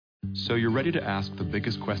So you're ready to ask the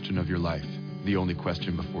biggest question of your life, the only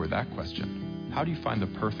question before that question. How do you find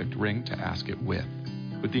the perfect ring to ask it with?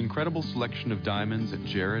 With the incredible selection of diamonds at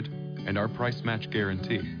Jared and our price match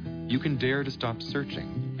guarantee, you can dare to stop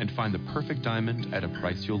searching and find the perfect diamond at a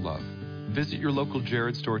price you'll love. Visit your local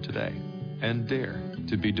Jared store today and dare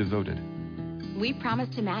to be devoted. We promise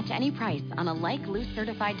to match any price on a like loose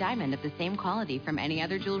certified diamond of the same quality from any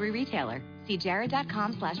other jewelry retailer. See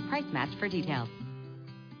jared.com/price match for details.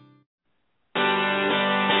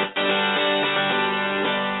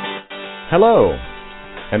 Hello,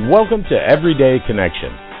 and welcome to Everyday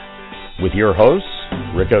Connection with your hosts,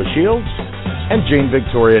 Rico Shields and Jane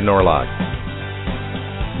Victoria Norlock,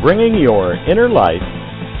 bringing your inner life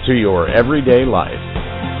to your everyday life.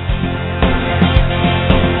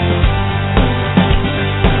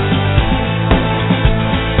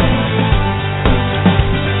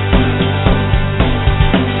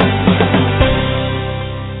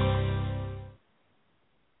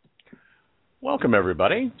 Welcome,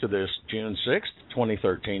 everybody, to this June 6th,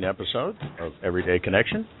 2013 episode of Everyday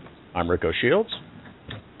Connection. I'm Rico Shields,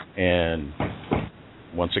 and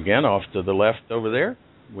once again, off to the left over there,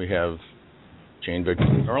 we have Jane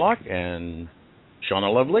Victoria Norlock and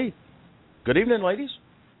Shauna Lovely. Good evening, ladies.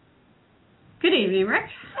 Good evening, Rick.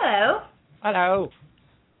 Hello. Hello.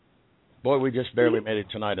 Boy, we just barely made it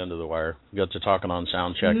tonight under the wire. We got to talking on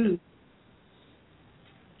sound check.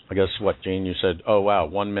 I guess, what, Jane, you said, oh, wow,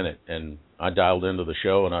 1 minute, and I dialed into the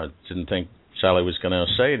show, and I didn't think Sally was going to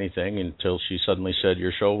say anything until she suddenly said,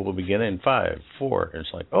 your show will begin in 5, 4. And it's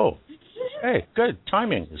like, oh, hey, good.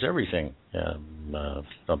 Timing is everything.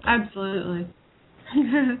 Something. Absolutely.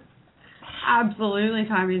 Absolutely,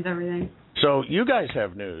 timing is everything. So you guys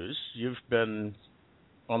have news. You've been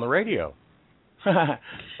on the radio.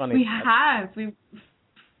 Funny. We have.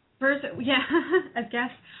 I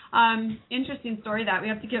guess. Interesting story that we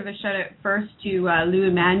have to give a shout out first to Lou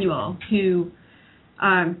Emanuel, who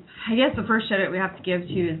I guess the first shout out we have to give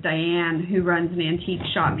to is Diane, who runs an antique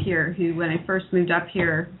shop here, who when I first moved up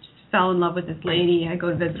here just fell in love with this lady. I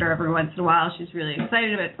go to visit her every once in a while. She's really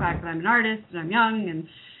excited about the fact that I'm an artist and I'm young, and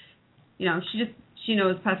you know, she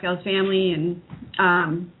knows Pascal's family, and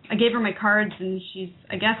I gave her my cards, and she's,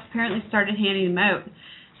 I guess, apparently started handing them out.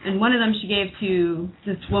 And one of them she gave to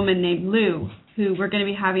this woman named Lou, who we're going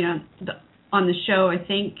to be having on the show. I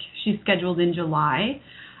think she's scheduled in July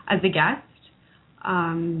as a guest.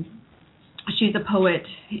 She's a poet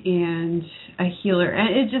and a healer,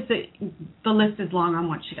 and it's just the list is long on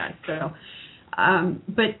what she does. So,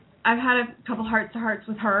 but I've had a couple heart-to-hearts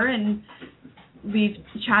with her, and we've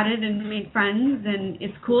chatted and made friends, and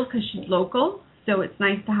it's cool because she's local. So it's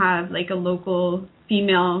nice to have like a local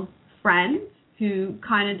female friend who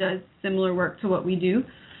kind of does similar work to what we do.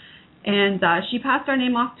 And she passed our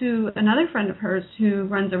name off to another friend of hers who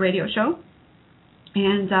runs a radio show.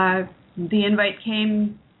 And the invite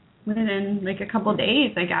came within like a couple of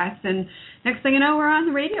days, I guess. And next thing you know, we're on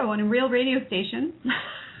the radio, on a real radio station,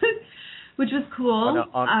 which was cool.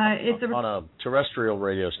 On a terrestrial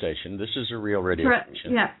radio station. This is a real radio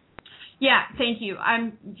station. Yeah, thank you.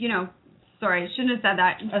 Sorry, I shouldn't have said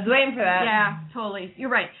that. I was waiting for that. Yeah, totally. You're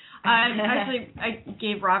right. Actually, I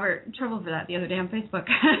gave Robert trouble for that the other day on Facebook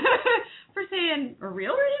for saying a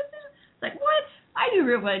real radio station. Like, what? I do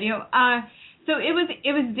real radio. So it was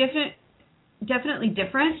definitely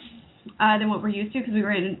different than what we're used to, because we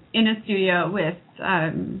were in a studio with,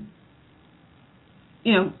 I'm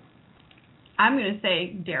going to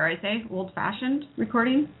say, dare I say, old-fashioned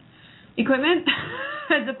recording equipment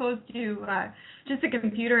as opposed to just a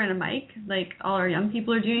computer and a mic like all our young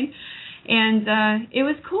people are doing. And it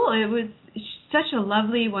was cool. It was such a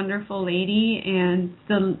lovely, wonderful lady. And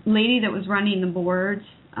the lady that was running the board,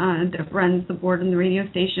 that runs the board in the radio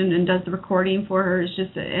station and does the recording for her, is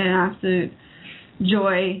just an absolute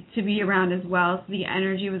joy to be around as well. So the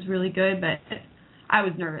energy was really good, but I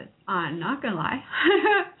was nervous. I'm not going to lie.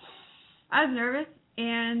 I was nervous.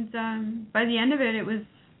 And by the end of it, it was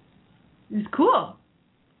cool.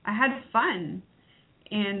 I had fun.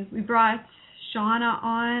 And we brought Shauna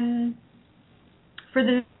on for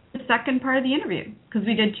the second part of the interview, because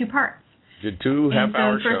we did two parts. Did two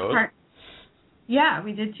half-hour shows? Yeah,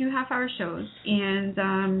 we did two half-hour shows,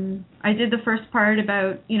 and I did the first part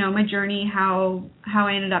about, my journey, how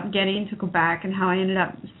I ended up getting to Quebec, and how I ended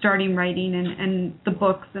up starting writing and the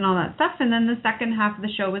books and all that stuff. And then the second half of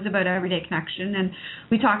the show was about Everyday Connection, and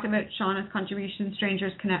we talked about Shauna's contribution,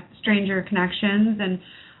 Stranger Connections, and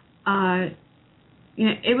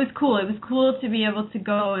it was cool. It was cool to be able to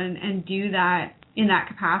go and do that in that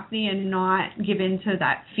capacity and not give in to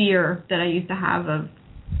that fear that I used to have of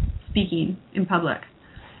speaking in public.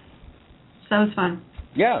 So that was fun.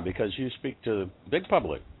 Yeah, because you speak to the big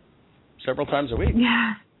public several times a week.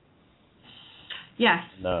 Yeah. Yes.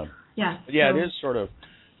 Yeah, it is sort of,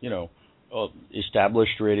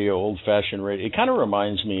 established radio, old-fashioned radio. It kind of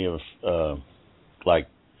reminds me of like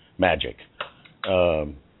magic,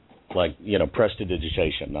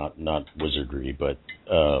 prestidigitation, not wizardry, but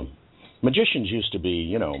magicians used to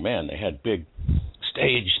be, they had big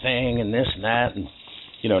stage thing and this and that, and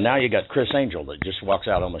now you got Chris Angel that just walks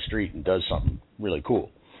out on the street and does something really cool,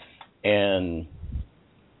 and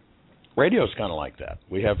radio's kind of like that.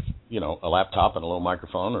 We have, a laptop and a little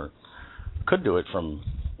microphone, or could do it from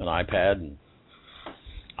an iPad and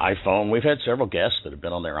iPhone. We've had several guests that have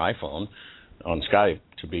been on their iPhone on Skype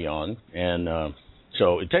to be on, and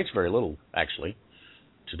so it takes very little actually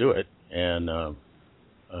to do it. And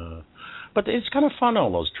but it's kind of fun,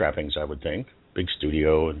 all those trappings, I would think. Big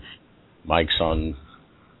studio and mics on.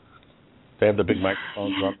 They have the big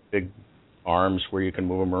microphones on big arms where you can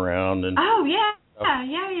move them around. And oh yeah.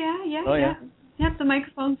 Yeah. Yep, the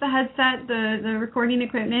microphones, the headset, the recording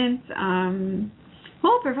equipment,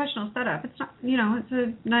 whole professional setup. It's not, it's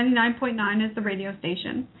a 99.9 is the radio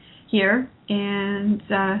station here, and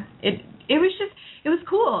it was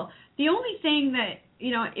cool. The only thing that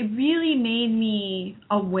it really made me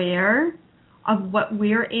aware of what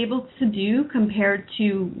we're able to do compared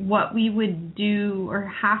to what we would do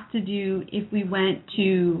or have to do if we went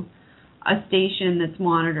to a station that's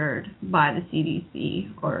monitored by the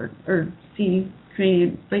CDC or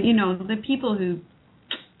CDC, but the people who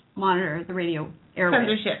monitor the radio airwaves.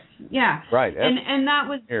 Censorship. Yeah. Right. And that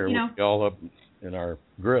was here, we all up in our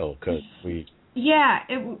grill because we. Yeah,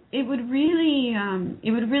 it would really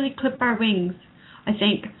clip our wings, I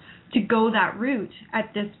think, to go that route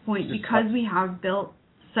at this point because we have built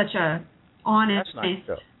such a honest. Last night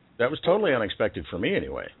show. That was totally unexpected for me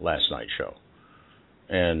anyway. Last night's show,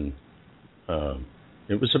 and.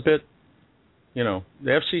 It was a bit, the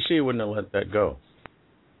FCC wouldn't have let that go.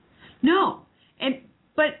 No,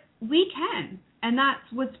 but we can, and that's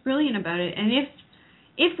what's brilliant about it. And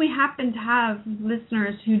if we happen to have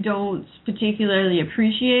listeners who don't particularly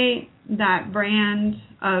appreciate that brand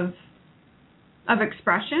of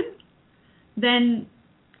expression, then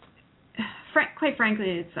quite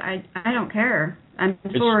frankly, I don't care. I'm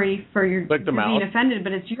sorry for your being offended,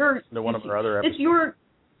 but it's your. One of our other episodes.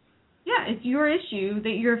 It's your issue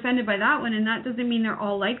that you're offended by that one, and that doesn't mean they're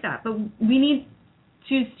all like that. But we need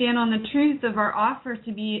to stand on the truth of our offer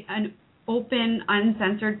to be an open,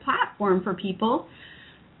 uncensored platform for people,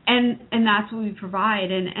 and that's what we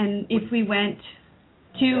provide. And if we went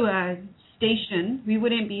to a station, we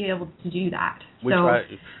wouldn't be able to do that. We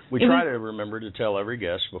try to remember to tell every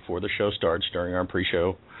guest before the show starts during our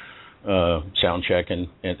pre-show sound check and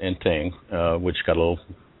thing, which got a little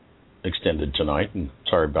extended tonight, and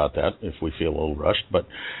sorry about that if we feel a little rushed, but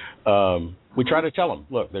we try to tell them,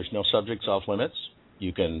 look, there's no subjects off limits.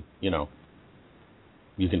 You can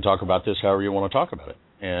talk about this however you want to talk about it.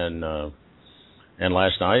 And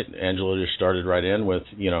last night, Angela just started right in with,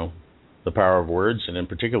 the power of words, and in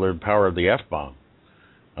particular, the power of the F-bomb.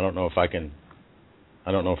 I don't know if I can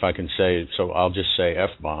say, so I'll just say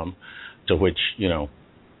F-bomb, to which,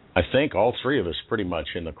 I think all three of us pretty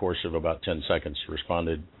much in the course of about 10 seconds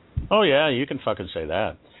responded, oh yeah, you can fucking say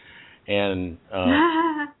that, and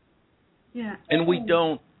yeah. And we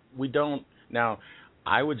don't. Now,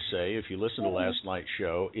 I would say if you listen to last night's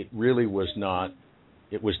show, it really was not.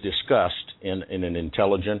 It was discussed in an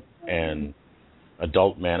intelligent and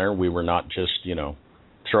adult manner. We were not just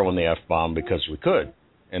throwing the F-bomb because we could.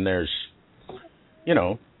 And there's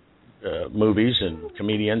movies and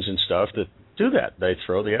comedians and stuff that do that. They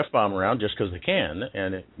throw the F-bomb around just because they can,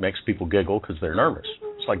 and it makes people giggle because they're nervous.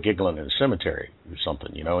 It's like giggling in a cemetery or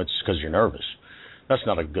something, it's because you're nervous. That's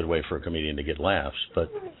not a good way for a comedian to get laughs,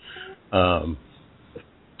 but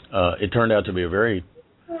it turned out to be a very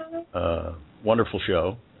wonderful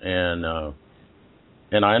show, and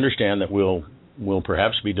I understand that we'll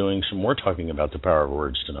perhaps be doing some more talking about the power of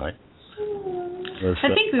words tonight. I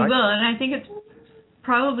think we will, and I think it's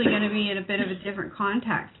probably going to be in a bit of a different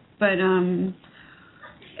context. But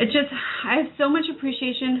it's just, I have so much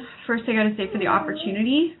appreciation, first I got to say, for the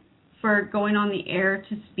opportunity for going on the air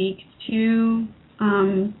to speak to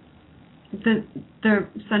the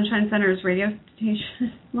Sunshine Center's radio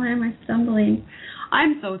station. Why am I stumbling?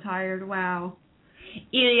 I'm so tired, wow.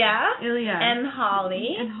 Ilya. And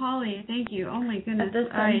Holly. Thank you. Oh my goodness. At the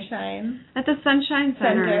Sunshine. At the Sunshine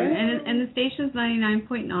Center. And the station's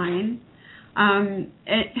 99.9.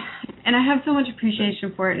 And I have so much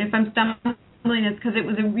appreciation for it. And if I'm stumbling, it's because it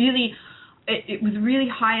was a really it was a really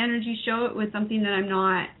high energy show. It was something that I'm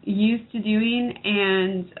not used to doing,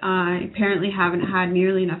 and I apparently haven't had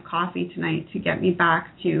nearly enough coffee tonight to get me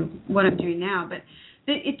back to what I'm doing now. But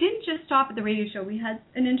it didn't just stop at the radio show. We had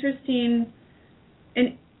an interesting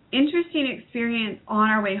experience on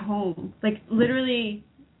our way home, like literally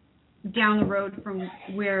down the road from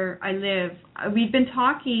where I live. We've been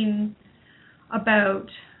talking about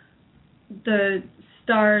the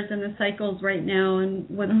stars and the cycles right now and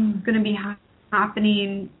what's going to be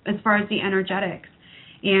happening as far as the energetics.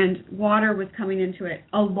 And water was coming into it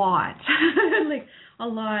a lot, like a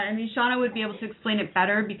lot. I mean, Shauna would be able to explain it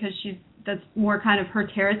better because that's more kind of her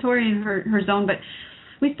territory and her zone. But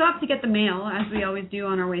we stopped to get the mail, as we always do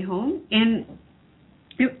on our way home, and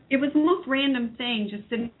it was the most random thing, just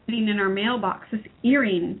sitting in our mailbox, this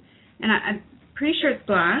earring, and I'm pretty sure it's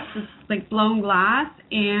glass. It's like blown glass,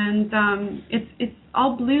 and it's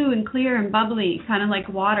all blue and clear and bubbly, kind of like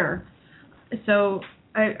water. So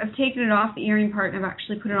I've taken it off the earring part, and I've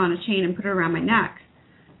actually put it on a chain and put it around my neck,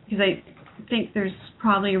 because I think there's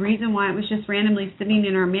probably a reason why it was just randomly sitting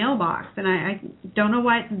in our mailbox, and I don't know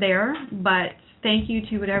why it's there, but thank you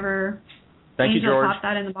to whatever angel George. popped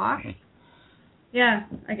that in the box. Yeah,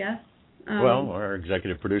 I guess. Well, our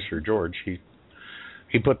executive producer, George,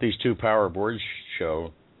 he put these two Power Boards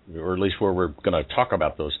show, or at least where we're going to talk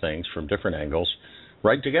about those things from different angles,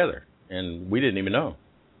 right together. And we didn't even know.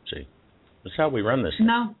 See, that's how we run this thing.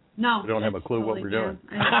 No. We don't have a clue what we're doing.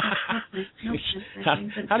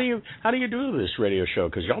 How do you do this radio show?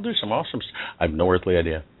 Because y'all do some awesome stuff. I have no earthly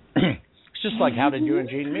idea. It's just like, how did you and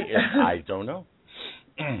Gene meet? I don't know.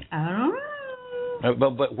 I don't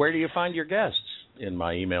know. But where do you find your guests? In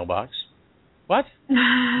my email box. What? What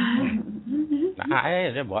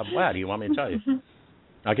do you want me to tell you?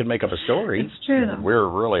 I could make up a story. It's true, though. We're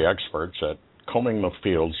really experts at combing the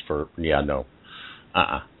fields for... Yeah, no.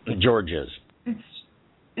 George is.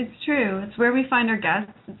 It's true. It's where we find our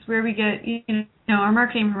guests. It's where we get, our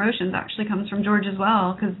marketing promotions actually comes from George as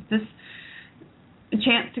well, because this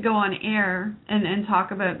chance to go on air and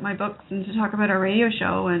talk about my books and to talk about our radio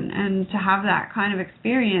show and to have that kind of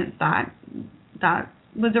experience, that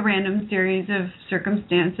was a random series of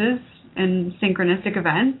circumstances and synchronistic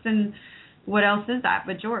events, and what else is that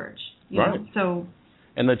but George? You know? So.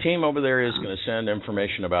 And the team over there is going to send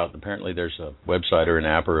information about, apparently there's a website or an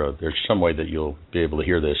app or there's some way that you'll be able to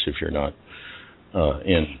hear this if you're not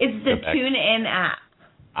in. It's the TuneIn app.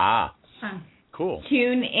 Ah, cool.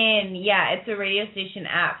 TuneIn, yeah, it's a radio station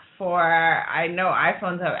app for, I know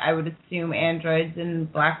iPhones, I would assume Androids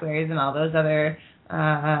and Blackberries and all those other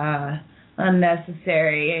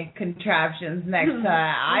unnecessary contraptions next to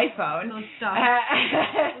iPhone.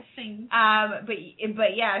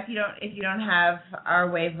 But yeah, if you don't have our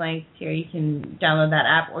wavelengths here, you can download that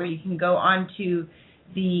app, or you can go onto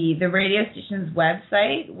the radio station's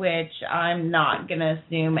website, which I'm not gonna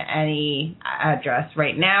assume any address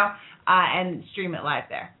right now, and stream it live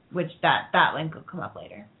there. Which that link will come up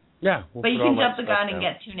later. Yeah, but you can jump the gun and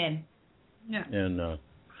get TuneIn. Yeah.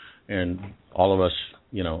 And all of us,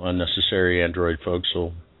 unnecessary Android folks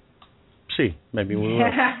will see. Maybe we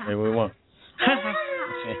will. Maybe we won't.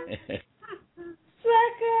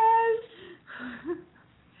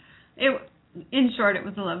 In short, it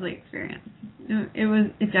was a lovely experience.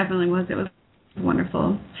 It definitely was. It was a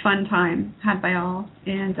wonderful, fun time had by all.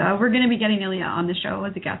 And we're going to be getting Ilya on the show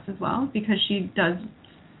as a guest as well, because she does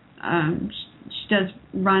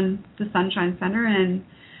run the Sunshine Center, and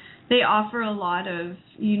they offer a lot of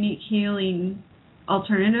unique healing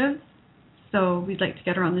alternatives. So we'd like to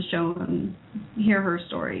get her on the show and hear her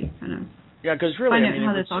story, kind of. Yeah, because really, find out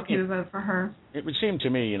how this all came about for her. It would seem to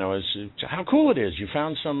me, how cool it is. You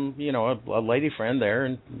found some, a lady friend there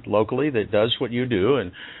and locally that does what you do,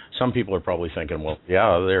 and some people are probably thinking, well,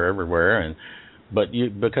 yeah, they're everywhere,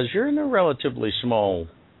 because you're in a relatively small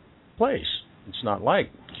place. It's not like,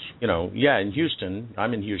 in Houston.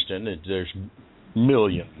 I'm in Houston. There's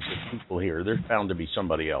millions of people here. There's bound to be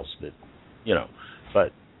somebody else that,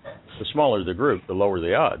 but the smaller the group, the lower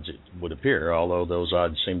the odds, it would appear, although those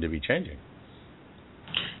odds seem to be changing.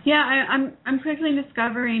 Yeah, I'm quickly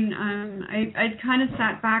discovering, I kind of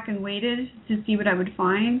sat back and waited to see what I would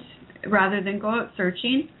find rather than go out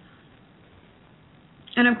searching.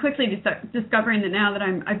 And I'm quickly discovering that now that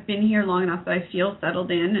I've been here long enough that I feel settled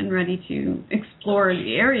in and ready to explore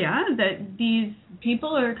the area, that these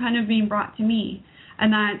people are kind of being brought to me.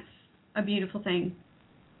 And that's a beautiful thing.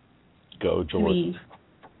 Go, George.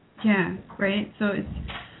 Yeah, right? So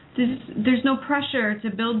there's no pressure to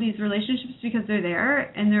build these relationships because they're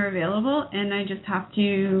there and they're available, and I just have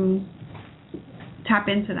to tap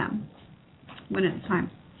into them when it's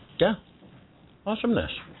time. Yeah.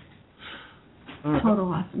 Awesomeness. Total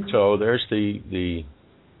awesome. So there's the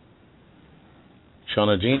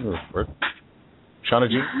Shauna Jean report. Shauna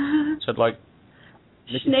Jean said like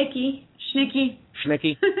Schnicky. Schnicky.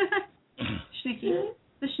 Schnicky.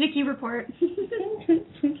 The Schnicky report.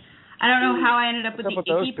 I don't know how I ended up with the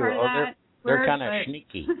icky part of that. They're kind of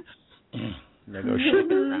sneaky. They go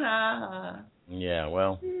Yeah,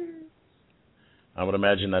 well, I would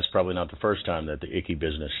imagine that's probably not the first time that the icky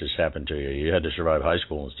business has happened to you. You had to survive high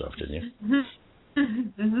school and stuff, didn't you?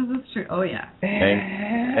 This is true. Oh, yeah.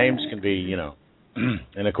 Names can be,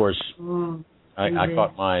 and of course, I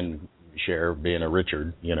caught mine share being a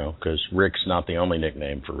Richard, because Rick's not the only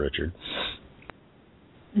nickname for Richard.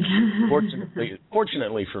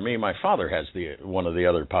 Fortunately for me, my father has one of the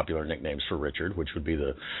other popular nicknames for Richard, which would be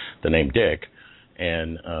the name Dick.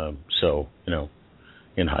 And so,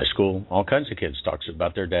 in high school, all kinds of kids talked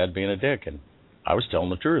about their dad being a dick, and I was telling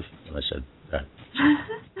the truth. And I said that.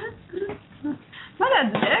 My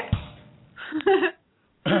dad's a dick.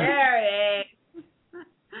 There it is.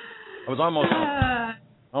 I was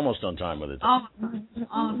almost on time with it. Almost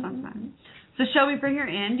on time. So shall we bring her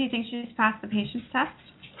in? Do you think she's passed the patience test?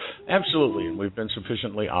 Absolutely. And we've been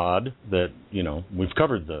sufficiently odd that, we've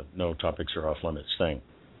covered the no topics are off limits thing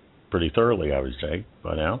pretty thoroughly, I would say,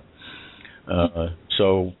 by now.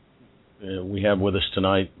 So we have with us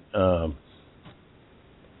tonight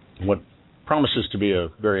what promises to be a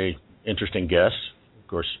very interesting guest. Of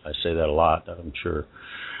course, I say that a lot, I'm sure.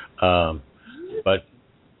 But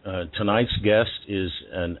tonight's guest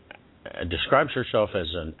describes herself as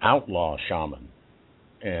an outlaw shaman.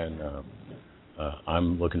 And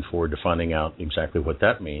I'm looking forward to finding out exactly what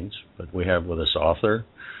that means. But we have with us author,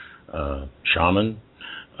 shaman,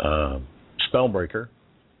 spellbreaker,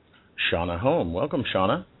 Shauna Home. Welcome,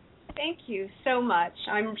 Shauna. Thank you so much.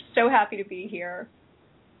 I'm so happy to be here.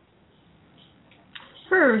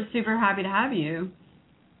 We're super happy to have you.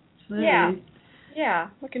 Absolutely. Yeah.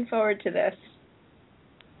 Looking forward to this.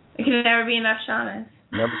 There can never be enough Shaunas.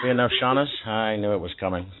 Never be enough Shaunas? I knew it was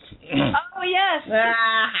coming. Oh, yes.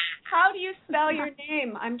 How do you spell your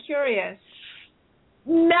name? I'm curious.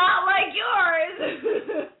 Not like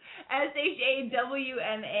yours.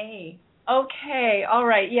 SHAWNA. Okay. All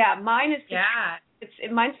right. Yeah. Mine is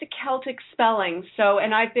mine's the Celtic spelling. So,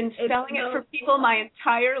 and I've been spelling it for people my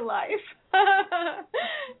entire life.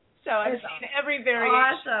 So I've seen every variation.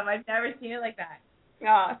 Awesome. I've never seen it like that.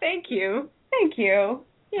 Oh, thank you. Thank you.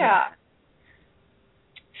 Yeah.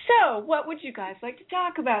 So, what would you guys like to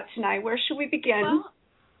talk about tonight? Where should we begin? Well,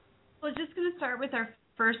 we're just going to start with our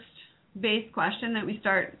first base question that we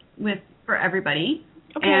start with for everybody.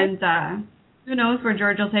 Okay. And who knows where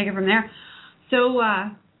George will take it from there. So,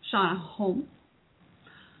 Shauna Home,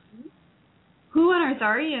 who on earth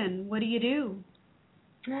are you and what do you do?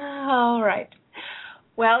 All right.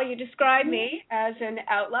 Well, you describe me as an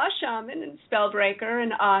outlaw shaman and spellbreaker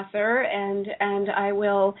and author, and I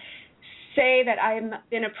will say that I've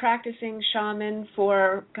been a practicing shaman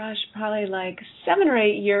for, probably like 7 or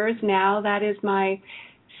 8 years now. That is my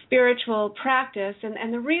spiritual practice.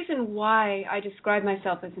 And the reason why I describe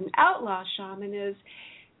myself as an outlaw shaman is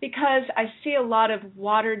because I see a lot of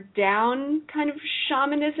watered down kind of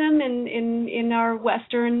shamanism in our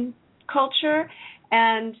Western culture.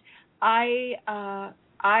 And I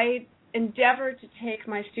endeavor to take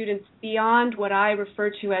my students beyond what I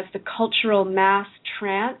refer to as the cultural mass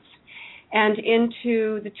trance and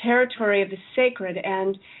into the territory of the sacred.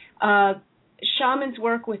 And shamans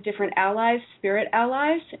work with different allies, spirit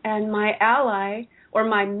allies, and my ally, or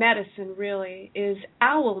my medicine really, is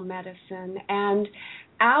owl medicine. And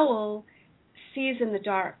owl sees in the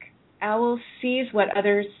dark. Owl sees what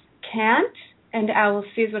others can't, and owl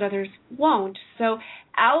sees what others won't. So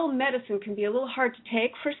owl medicine can be a little hard to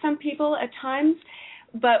take for some people at times,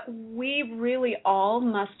 but we really all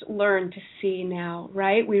must learn to see now,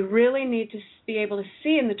 right? We really need to be able to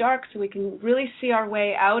see in the dark so we can really see our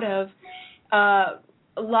way out of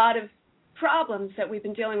a lot of problems that we've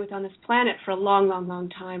been dealing with on this planet for a long, long, long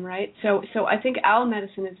time, right? So I think owl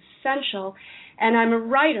medicine is essential, and I'm a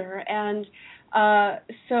writer, and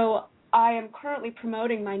so I am currently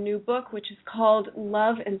promoting my new book, which is called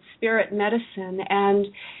Love and Spirit Medicine, and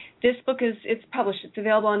this book it's published. It's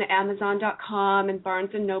available on Amazon.com and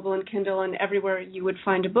Barnes & Noble and Kindle and everywhere you would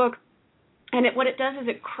find a book. And what it does is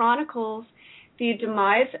it chronicles the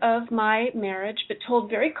demise of my marriage, but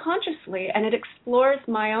told very consciously, and it explores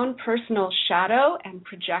my own personal shadow and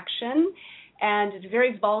projection, and it's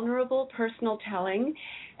very vulnerable personal telling.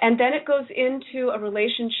 And then it goes into a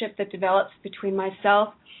relationship that develops between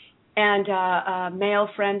myself and a male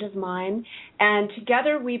friend of mine, and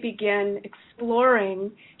together we begin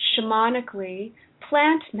exploring shamanically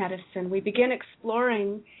plant medicine. We begin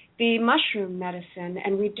exploring the mushroom medicine,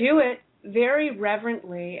 and we do it very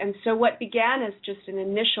reverently. And so what began as just an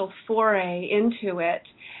initial foray into it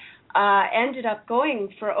ended up going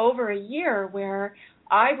for over a year, where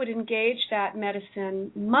I would engage that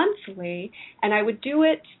medicine monthly, and I would do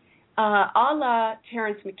it a la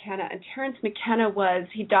Terence McKenna. And Terence McKenna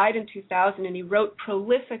he died in 2000, and he wrote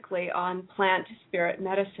prolifically on plant spirit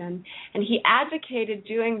medicine. And he advocated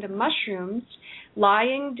doing the mushrooms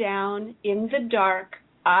lying down in the dark,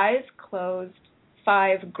 eyes closed,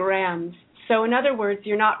 5 grams. So in other words,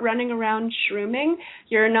 you're not running around shrooming.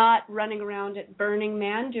 You're not running around at Burning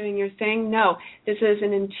Man doing your thing. No, this is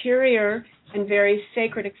an interior and very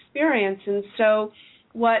sacred experience. And so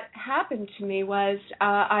what happened to me was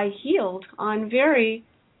I healed on a very,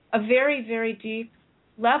 very deep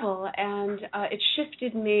level, and it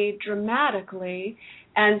shifted me dramatically.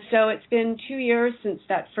 And so it's been 2 years since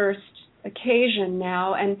that first occasion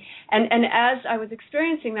now, and as I was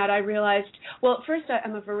experiencing that, I realized, well, first,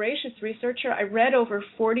 I'm a voracious researcher. I read over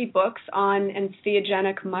 40 books on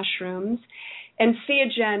entheogenic mushrooms.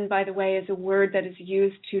 Entheogen, by the way, is a word that is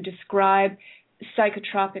used to describe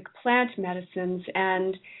psychotropic plant medicines,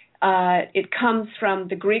 and it comes from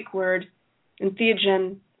the Greek word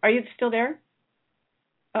entheogen. Are you still there?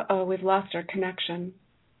 Uh-oh, we've lost our connection.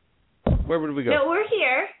 Where would we go? No, we're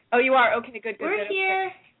here. Oh, you are? Okay, good. We're here.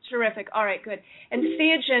 Okay. Terrific. All right, good. And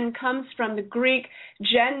theogen comes from the Greek.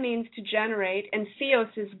 Gen means to generate, and theos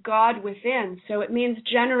is God within. So it means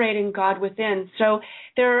generating God within. So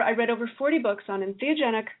I read over 40 books on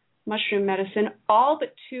entheogenic mushroom medicine. All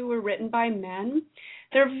but 2 were written by men.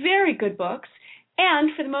 They're very good books,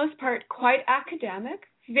 and for the most part, quite academic,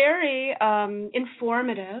 very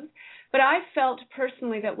informative. But I felt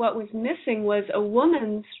personally that what was missing was a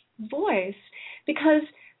woman's voice, because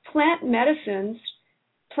plant medicines,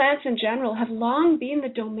 plants in general, have long been the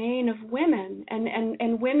domain of women,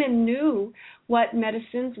 and women knew what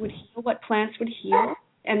medicines would heal, what plants would heal,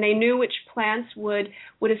 and they knew which plants would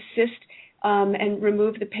assist and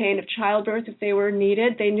remove the pain of childbirth if they were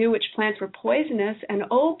needed. They knew which plants were poisonous, and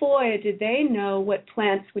oh boy, did they know what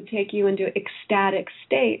plants would take you into ecstatic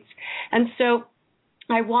states. And so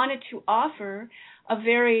I wanted to offer a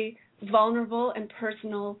very vulnerable and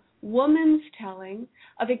personal woman's telling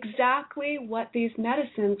of exactly what these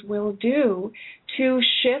medicines will do to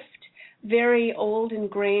shift very old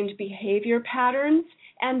ingrained behavior patterns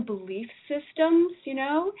and belief systems,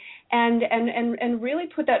 and really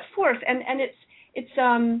put that forth. And it's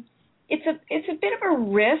a bit of a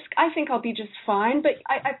risk. I think I'll be just fine, but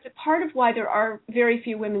part of why there are very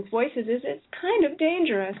few women's voices is it's kind of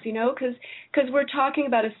dangerous, because we're talking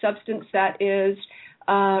about a substance that is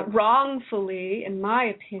wrongfully, in my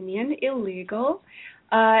opinion, illegal,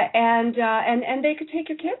 and they could take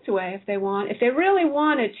your kids away if they really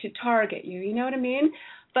wanted to target you. You know what I mean?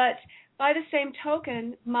 But by the same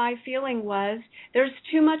token, my feeling was there's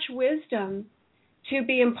too much wisdom to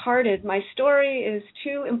be imparted. My story is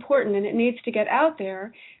too important, and it needs to get out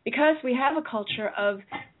there, because we have a culture of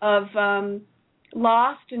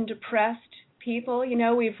lost and depressed people.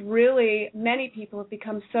 Many people have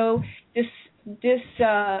become so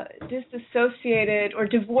disassociated or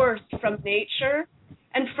divorced from nature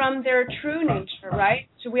and from their true nature, right?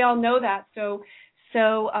 So we all know that. So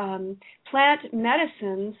plant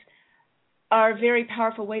medicines are a very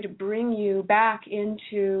powerful way to bring you back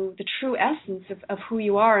into the true essence of who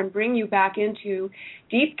you are, and bring you back into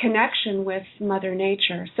deep connection with Mother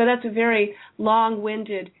Nature. So that's a very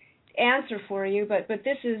long-winded answer for you, but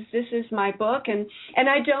this is my book, and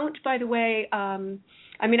I don't, by the way,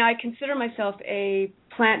 I consider myself a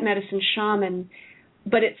plant medicine shaman,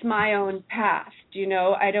 but it's my own path.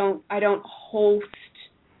 I don't host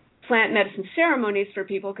plant medicine ceremonies for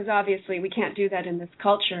people, because obviously we can't do that in this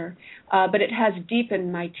culture. But it has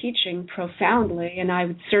deepened my teaching profoundly, and I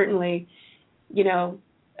would certainly,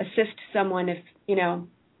 assist someone if,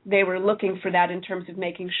 they were looking for that, in terms of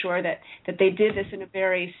making sure that they did this in a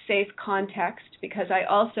very safe context, because I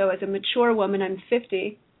also, as a mature woman, I'm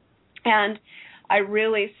 50, and I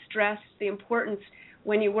really stress the importance,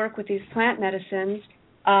 when you work with these plant medicines,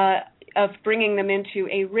 of bringing them into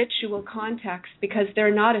a ritual context, because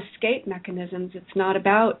they're not escape mechanisms. It's not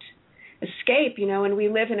about escape, and we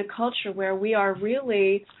live in a culture where we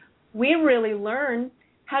really learn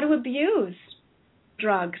how to abuse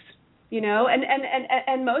drugs,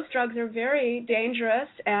 and most drugs are very dangerous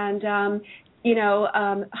and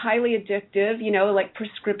highly addictive, like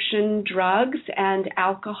prescription drugs and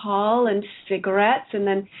alcohol and cigarettes, and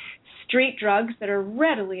then street drugs that are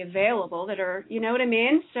readily available that are,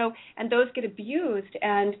 So, and those get abused,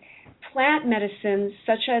 and plant medicines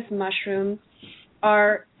such as mushrooms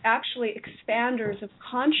are actually expanders of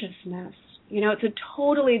consciousness. It's a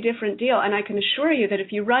totally different deal. And I can assure you that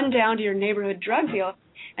if you run down to your neighborhood drug dealer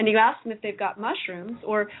and you ask them if they've got mushrooms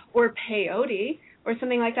or peyote or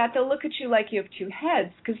something like that, they'll look at you like you have two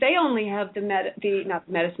heads, because they only have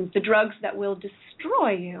the drugs that will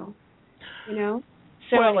destroy you.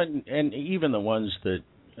 So, well, and even the ones that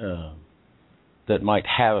might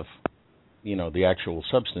have, the actual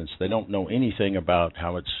substance, they don't know anything about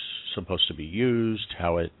how it's supposed to be used,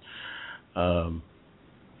 how it. I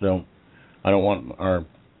don't want our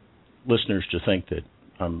listeners to think that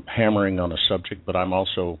I'm hammering on a subject, but I'm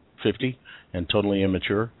also 50 and totally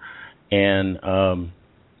immature. And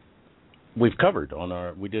we've covered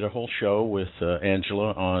we did a whole show with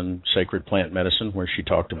Angela on sacred plant medicine, where she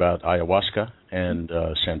talked about ayahuasca and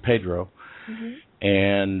San Pedro,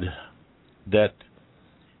 and that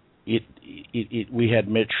we had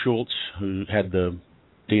Mitch Schultz, who had the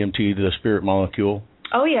DMT, the spirit molecule.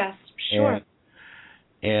 Oh yes, sure.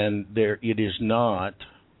 And there, it is not.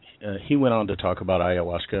 He went on to talk about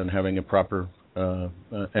ayahuasca and having a proper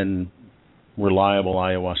and reliable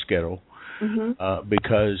ayahuasquero,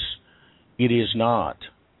 because it is not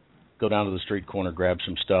go down to the street corner, grab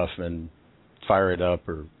some stuff, and fire it up,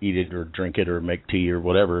 or eat it, or drink it, or make tea, or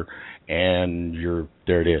whatever, and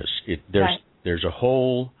there. It is. There's a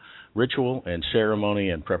whole ritual and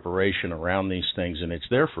ceremony and preparation around these things, and it's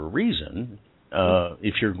there for a reason.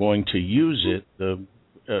 If you're going to use it,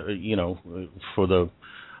 for the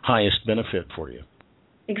highest benefit for you.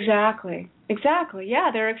 Exactly.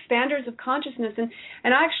 Yeah, they're expanders of consciousness,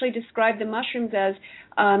 and I actually describe the mushrooms as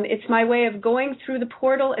it's my way of going through the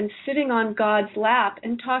portal and sitting on God's lap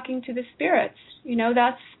and talking to the spirits.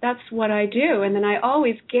 That's what I do, and then I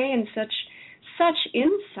always gain such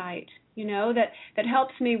insight, that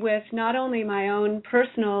helps me with not only my own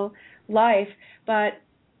personal life, but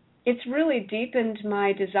it's really deepened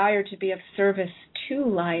my desire to be of service to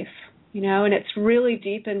life, and it's really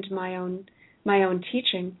deepened my own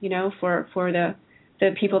teaching, for the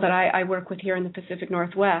people that I work with here in the Pacific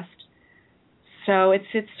Northwest. So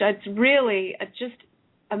it's really, it just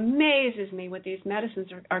amazes me what these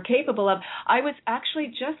medicines are capable of. I was actually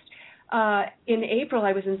just in April,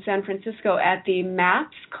 I was in San Francisco at the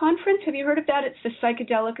MAPS conference. Have you heard of that? It's the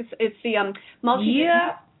psychedelic. It's the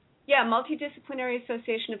Multidisciplinary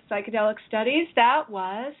Association of Psychedelic Studies. That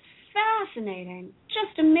was fascinating,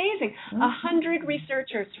 just amazing. 100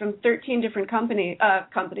 researchers from 13 different companies.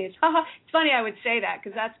 It's funny I would say that,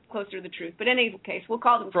 because that's closer to the truth. But in any case, we'll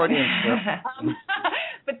call them Freudian.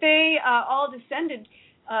 But they all descended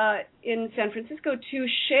in San Francisco to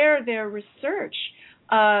share their research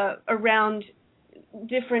around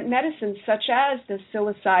different medicines, such as the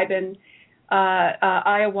psilocybin,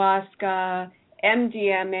 ayahuasca,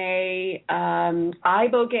 MDMA,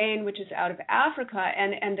 ibogaine, which is out of Africa,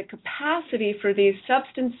 and the capacity for these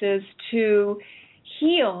substances to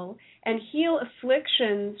heal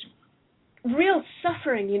afflictions, real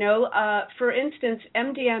suffering. For instance,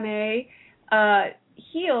 MDMA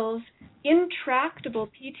heals intractable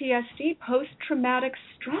PTSD, post-traumatic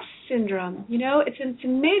stress syndrome. It's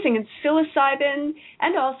amazing. And psilocybin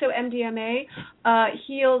and also MDMA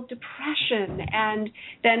heal depression. And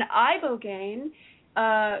then ibogaine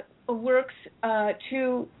works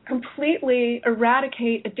to completely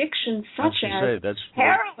eradicate addictions such as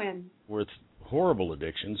heroin. With horrible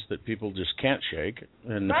addictions that people just can't shake.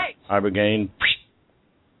 And ibogaine,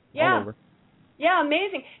 all over. Yeah,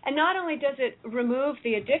 amazing. And not only does it remove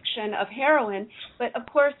the addiction of heroin, but of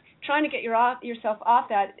course, trying to get yourself off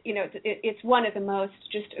that, it's one of the most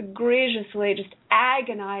just egregiously, just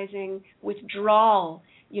agonizing withdrawal,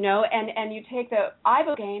 and you take the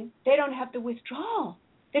ibogaine, they don't have the withdrawal.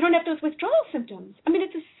 They don't have those withdrawal symptoms. I mean,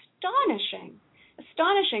 it's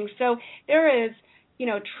astonishing. So there is,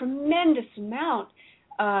 tremendous amount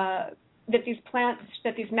that these plants,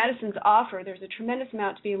 that these medicines offer. There's a tremendous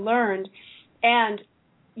amount to be learned. And,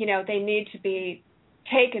 they need to be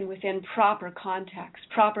taken within proper context,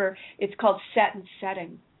 it's called set and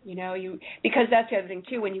setting, because that's the other thing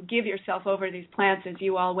too, when you give yourself over to these plants, as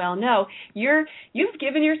you all well know, you've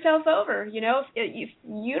given yourself over, if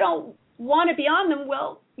you don't want to be on them,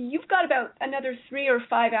 well, you've got about another 3 or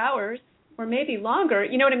 5 hours, or maybe longer,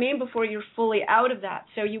 you know what I mean, before you're fully out of that.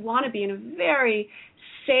 So you want to be in a very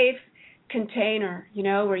safe container,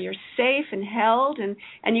 where you're safe and held, and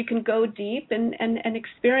you can go deep and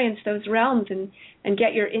experience those realms and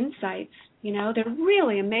get your insights. They're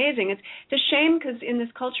really amazing. It's a shame, because in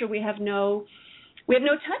this culture we have no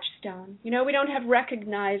touchstone. We don't have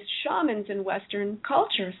recognized shamans in Western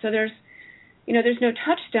culture. So there's there's no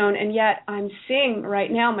touchstone, and yet I'm seeing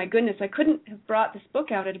right now, my goodness, I couldn't have brought this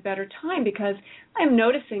book out at a better time because I'm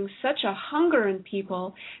noticing such a hunger in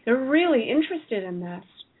people. They're really interested in this.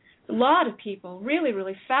 A lot of people really,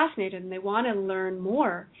 really fascinated, and they want to learn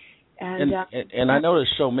more. And I notice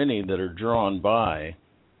so many that are drawn by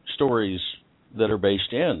stories that are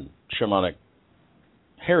based in shamanic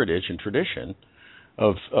heritage and tradition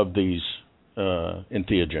of these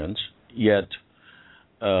entheogens, yet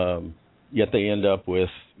they end up with,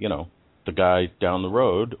 the guy down the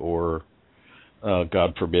road, or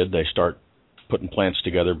God forbid, they start putting plants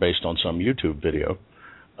together based on some YouTube video.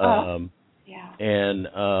 Yeah.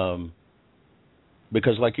 And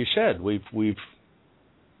because, like you said, we've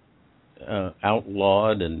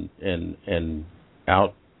outlawed and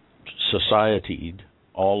out societied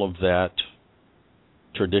all of that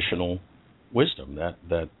traditional wisdom,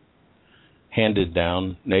 that handed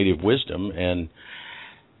down native wisdom. And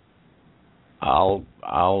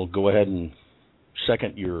I'll go ahead and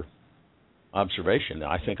second your observation.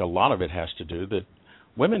 I think a lot of it has to do that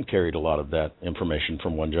women carried a lot of that information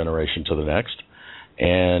from one generation to the next,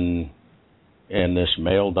 and this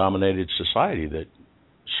male-dominated society that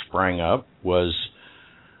sprang up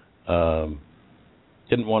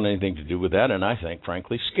didn't want anything to do with that, and I think,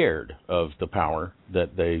 frankly, scared of the power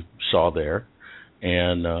that they saw there,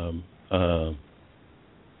 and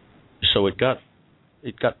so it got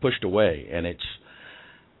pushed away. And it's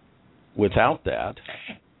without that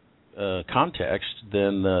context,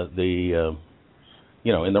 then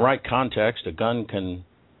in the right context, a gun can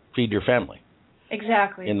feed your family.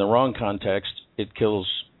 Exactly. In the wrong context, it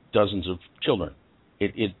kills dozens of children.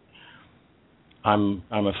 I'm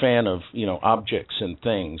a fan of objects and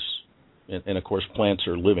things, and of course plants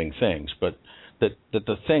are living things, but that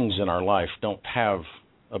the things in our life don't have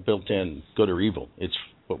a built-in good or evil. It's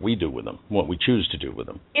what we do with them, what we choose to do with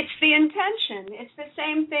them. It's the intention. It's the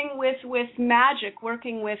same thing with magic,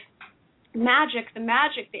 working with magic.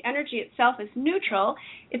 The energy itself is neutral.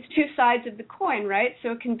 It's two sides of the coin, right?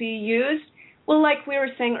 So it can be used. Well, like we were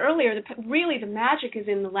saying earlier, really the magic is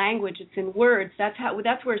in the language. It's in words. That's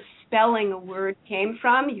where spelling a word came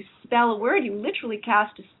from. You spell a word, you literally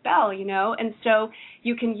cast a spell, and so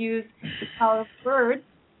you can use the power of words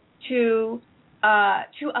to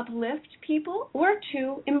uplift people or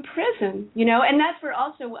to imprison, and that's where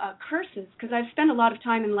also curses, because I've spent a lot of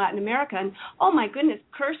time in Latin America, and oh my goodness,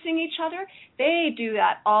 cursing each other, they do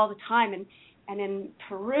that all the time, and in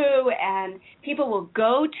Peru, and people will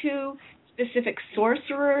go to specific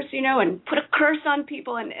sorcerers, and put a curse on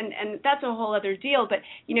people, and that's a whole other deal. But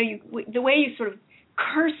the way you sort of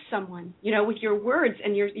curse someone, with your words,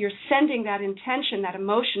 and you're sending that intention, that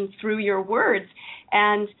emotion through your words,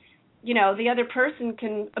 and the other person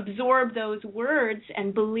can absorb those words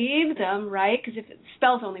and believe them, right? Because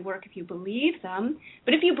spells only work if you believe them.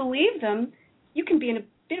 But if you believe them, you can be in a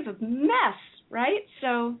bit of a mess, right?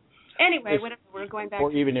 So anyway, whatever, we're going back.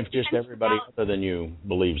 Or even if just everybody other than you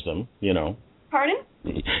believes them, Pardon?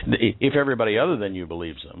 If everybody other than you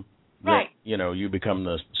believes them, right? Then, you become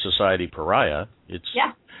the society pariah. It's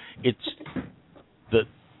the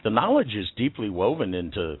knowledge is deeply woven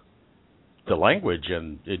into the language,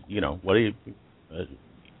 and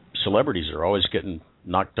celebrities are always getting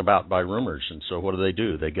knocked about by rumors, and so what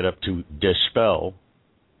do? They get up to dispel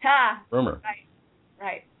rumor.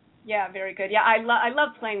 Right. Yeah, very good. Yeah, I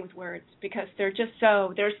love playing with words because they're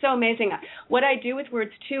so amazing. What I do with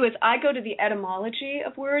words too is I go to the etymology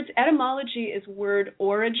of words. Etymology is word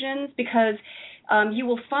origins, because you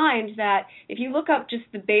will find that if you look up just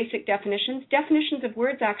the basic definitions of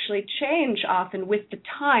words actually change often with the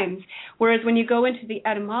times, whereas when you go into the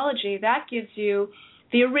etymology, that gives you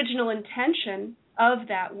the original intention of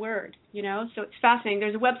that word, so it's fascinating.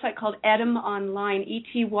 There's a website called Etym Online,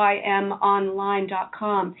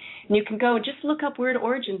 ETYM-online.com, and you can go and just look up word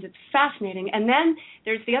origins. It's fascinating. And then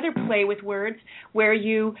there's the other play with words where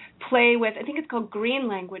you play with, I think it's called green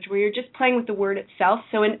language, where you're just playing with the word itself.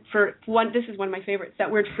 So this is one of my favorites,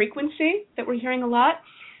 that word frequency that we're hearing a lot.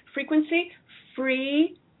 Frequency,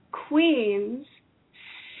 free queens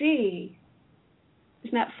see.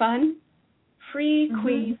 Isn't that fun? Free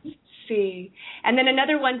queens see. And then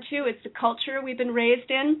another one too, it's the culture we've been raised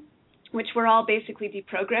in, which we're all basically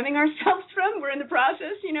deprogramming ourselves from. We're in the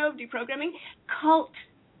process, of deprogramming.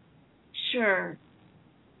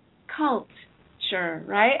 Culture,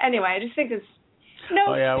 right? Anyway, I just think it's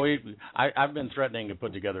Oh yeah, I've been threatening to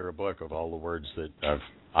put together a book of all the words that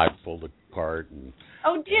I've pulled apart. And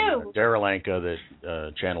Darryl Anka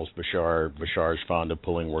that channels Bashar. Bashar's fond of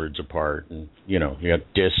pulling words apart, and you got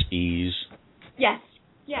dis-ease. Yes.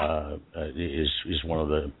 is one of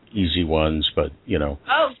the easy ones, but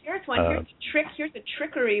Oh, here's one. Here's a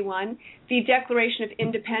trickery one. The Declaration of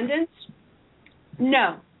Independence.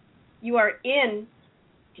 No, you are in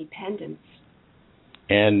dependence.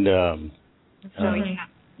 And So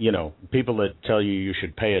people that tell you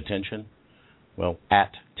should pay attention. Well,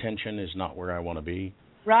 attention is not where I want to be.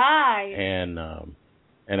 Right. And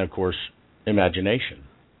of course, imagination.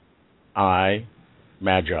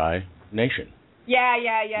 Magi, nation. Yeah.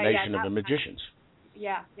 Nation of the magicians.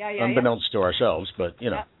 Yeah. Unbeknownst to ourselves, but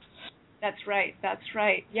Yeah. That's right.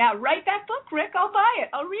 Yeah, write that book, Rick. I'll buy it.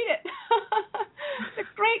 I'll read it. It's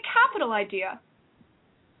a great capital idea.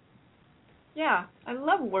 Yeah, I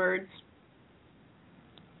love words.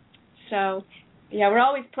 So, yeah, we're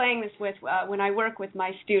always playing this with when I work with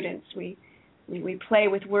my students. We play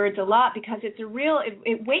with words a lot because it's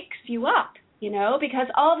it wakes you up, because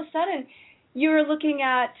all of a sudden you're looking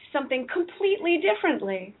at something completely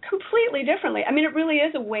differently. I mean, it really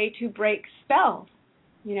is a way to break spells,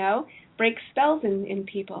 break spells in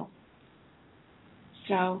people.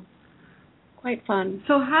 So, quite fun.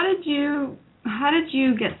 So how did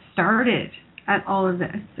you get started at all of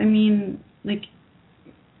this? I mean, like,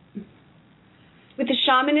 with the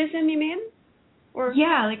shamanism, you mean? Or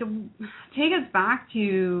yeah, take us back to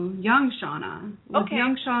young Shauna. Was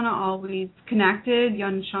young Shauna always connected?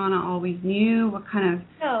 Young Shauna always knew? What kind of?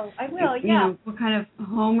 I will. Yeah. What kind of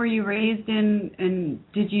home were you raised in, and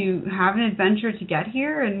did you have an adventure to get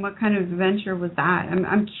here? And what kind of adventure was that?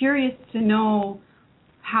 I'm curious to know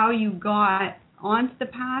how you got onto the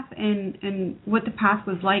path and what the path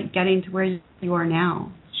was like getting to where you are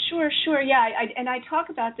now. Sure. Yeah, I talk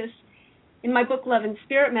about this in my book, Love and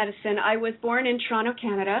Spirit Medicine. I was born in Toronto,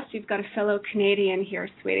 Canada, so you've got a fellow Canadian here,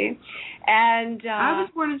 sweetie. And I was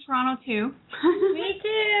born in Toronto, too. Me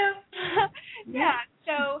too. Yeah,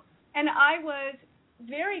 so, and I was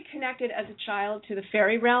very connected as a child to the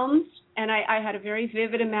fairy realms, and I had a very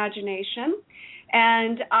vivid imagination.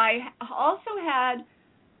 And I also had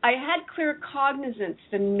clear cognizance,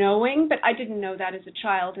 the knowing, but I didn't know that as a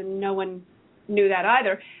child, and no one knew that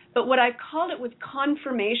either. But what I called it was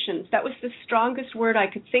confirmations. That was the strongest word I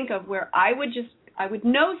could think of, where I would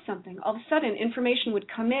know something. All of a sudden, information would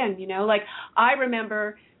come in, like I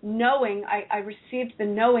remember knowing, I received the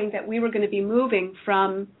knowing that we were going to be moving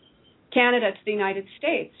from Canada to the United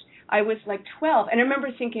States. I was like 12, and I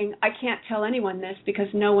remember thinking, I can't tell anyone this because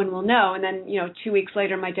no one will know. And then, 2 weeks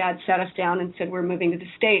later, my dad sat us down and said, we're moving to the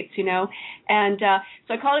States, And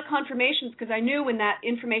so I called it confirmations because I knew when that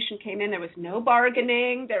information came in, there was no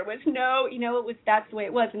bargaining, there was no, that's the way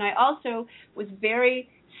it was. And I also was very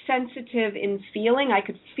sensitive in feeling. I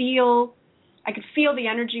could feel the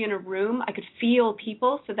energy in a room. I could feel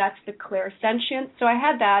people, so that's the clairsentience. So I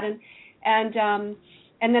had that,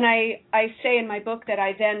 and then I say in my book that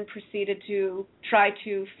I then proceeded to try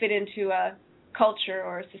to fit into a culture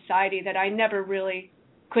or a society that I never really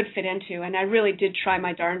could fit into, and I really did try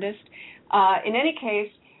my darndest. In any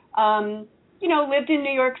case, lived in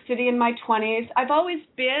New York City in my 20s. I've always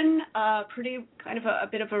been pretty kind of a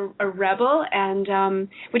bit of a rebel, and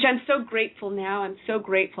which I'm so grateful now. I'm so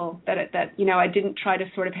grateful that I didn't try to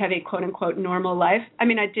sort of have a quote unquote normal life. I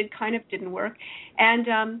mean, I did kind of, didn't work, and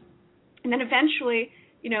then eventually,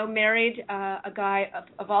 married a guy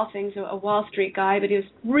of all things, a Wall Street guy, but he was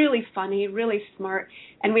really funny, really smart,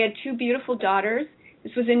 and we had 2 beautiful daughters.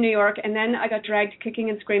 This was in New York, and then I got dragged kicking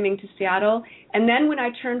and screaming to Seattle. And then when I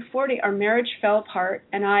turned 40, our marriage fell apart,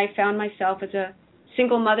 and I found myself as a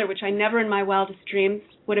single mother, which I never in my wildest dreams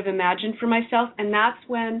would have imagined for myself. And that's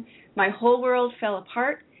when my whole world fell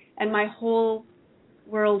apart and my whole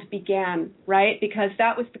world began, right? Because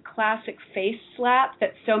that was the classic face slap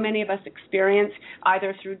that so many of us experience,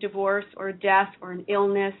 either through divorce or death or an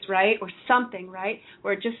illness, right? Or something, right?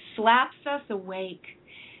 Where it just slaps us awake.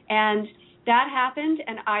 And that happened,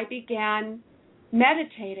 and I began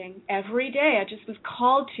meditating every day. I just was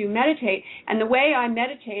called to meditate. And the way I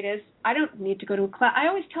meditate is I don't need to go to a class. I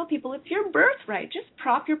always tell people it's your birthright. Just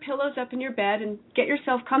prop your pillows up in your bed and get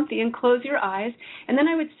yourself comfy and close your eyes. And then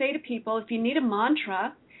I would say to people, if you need a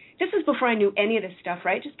mantra, this is before I knew any of this stuff,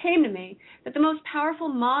 right? It just came to me that the most powerful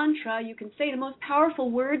mantra you can say, the most powerful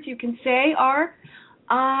words you can say are,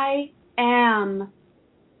 I am.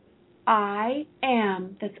 I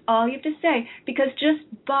am. That's all you have to say. Because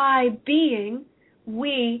just by being,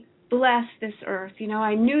 we bless this earth.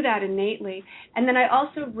 I knew that innately. And then I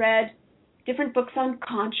also read different books on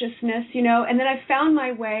consciousness, and then I found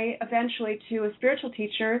my way eventually to a spiritual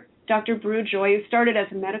teacher, Dr. Brew Joy, who started as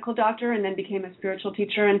a medical doctor and then became a spiritual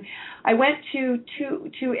teacher. And I went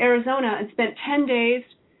to Arizona and spent 10 days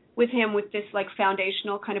with him with this like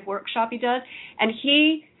foundational kind of workshop he does, and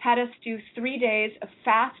he had us do 3 days of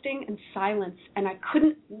fasting and silence, and I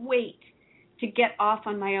couldn't wait to get off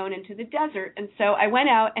on my own into the desert. And so I went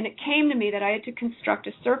out, and it came to me that I had to construct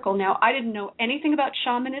a circle. Now, I didn't know anything about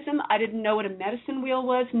shamanism. I didn't know what a medicine wheel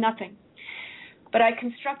was, nothing. But I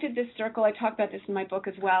constructed this circle. I talk about this in my book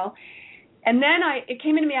as well. And then it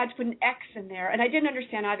came into me I had to put an X in there, and I didn't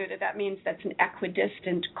understand either that means that's an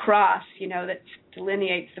equidistant cross, that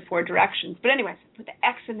delineates the 4 directions. But anyway, I put the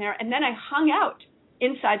X in there, and then I hung out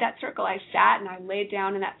inside that circle. I sat and I laid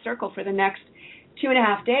down in that circle for the next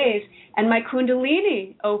 2.5 days, and my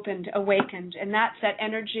Kundalini awakened, and that's that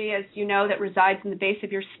energy, as you know, that resides in the base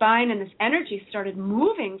of your spine, and this energy started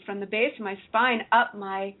moving from the base of my spine up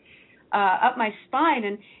my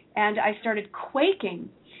spine, and I started quaking.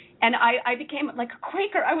 And I became like a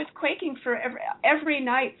Quaker. I was quaking for every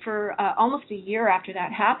night for almost a year after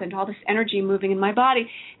that happened, all this energy moving in my body.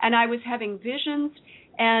 And I was having visions,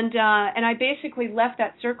 and I basically left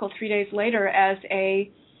that circle 3 days later as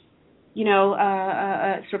a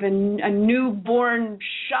sort of a newborn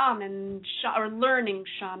shaman, or learning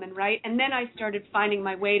shaman, right? And then I started finding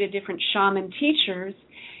my way to different shaman teachers,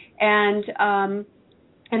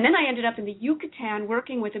 and then I ended up in the Yucatan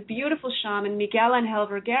working with a beautiful shaman, Miguel Angel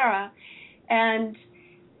Vergara. And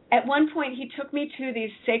at one point, he took me to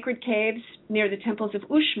these sacred caves near the temples of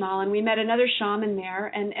Uxmal, and we met another shaman there.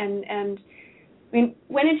 And we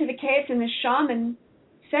went into the caves, and the shaman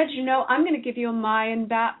said, I'm going to give you a Mayan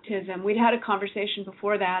baptism. We'd had a conversation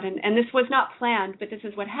before that, and this was not planned, but this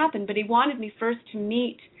is what happened. But he wanted me first to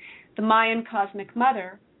meet the Mayan cosmic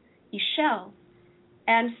mother, Ixchel.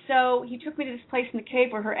 And so he took me to this place in the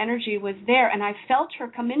cave where her energy was there, and I felt her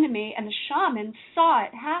come into me, and the shaman saw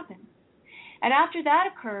it happen. And after that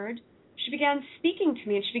occurred, she began speaking to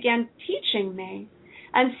me, and she began teaching me.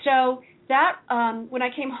 And so that, when I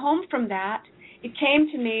came home from that, it came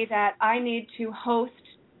to me that I need to host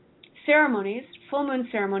ceremonies, full moon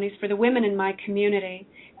ceremonies for the women in my community,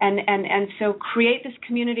 and so create this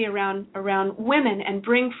community around women and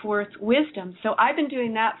bring forth wisdom. So I've been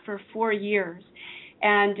doing that for 4 years.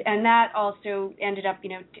 And that also ended up,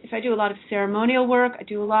 so I do a lot of ceremonial work, I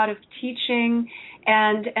do a lot of teaching,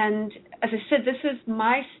 and as I said, this is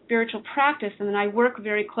my spiritual practice, and then I work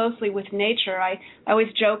very closely with nature. I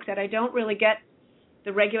always joke that I don't really get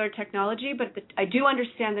the regular technology, but I do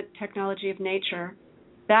understand the technology of nature.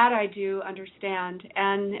 That I do understand,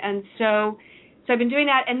 and so I've been doing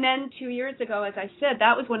that, and then 2 years ago, as I said,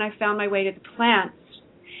 that was when I found my way to the plants.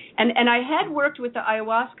 And I had worked with the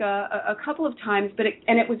ayahuasca a couple of times, but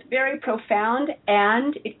it was very profound,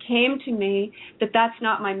 and it came to me that that's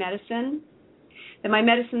not my medicine, that my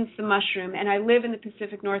medicine's the mushroom, and I live in the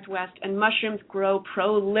Pacific Northwest, and mushrooms grow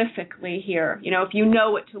prolifically here, if you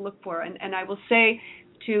know what to look for. And I will say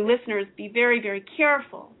to listeners, be very, very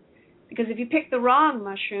careful, because if you pick the wrong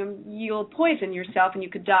mushroom, you'll poison yourself and you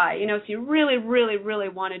could die, so you really, really, really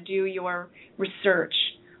want to do your research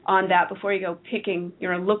on that before you go picking,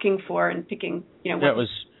 looking for and picking, That was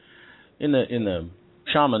in the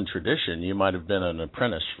shaman tradition. You might have been an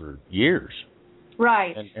apprentice for years,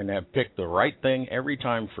 right? And have picked the right thing every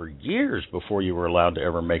time for years before you were allowed to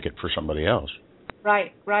ever make it for somebody else.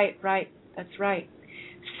 Right. That's right.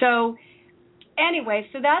 So anyway,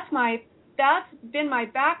 so that's been my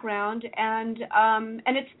background, and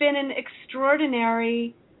it's been an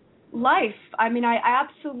extraordinary life. I mean, I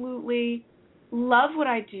absolutely love what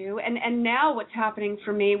I do, and now what's happening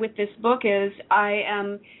for me with this book is I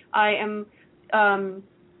am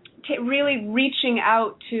really reaching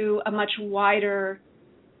out to a much wider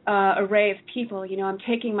array of people. I'm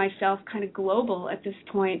taking myself kind of global at this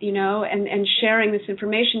point, and sharing this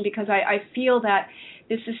information, because I feel that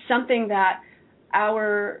this is something that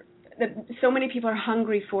so many people are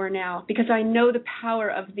hungry for now, because I know the power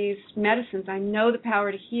of these medicines. I know the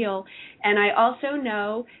power to heal, and I also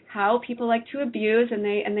know how people like to abuse, and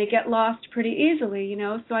they get lost pretty easily,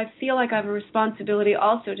 So I feel like I have a responsibility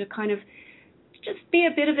also to kind of just be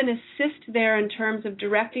a bit of an assist there in terms of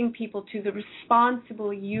directing people to the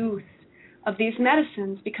responsible use of these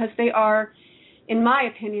medicines, because they are, in my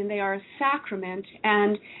opinion, they are a sacrament.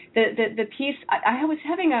 And the piece, I was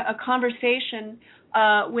having a conversation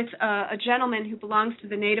with a gentleman who belongs to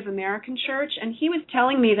the Native American Church, and he was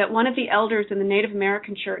telling me that one of the elders in the Native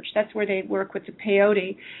American Church, that's where they work with the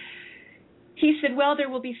peyote, he said, well, there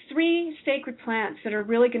will be 3 sacred plants that are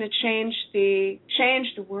really going to change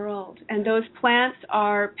the world, and those plants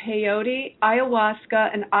are peyote,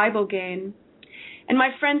 ayahuasca, and ibogaine. And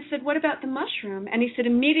my friend said, what about the mushroom? And he said,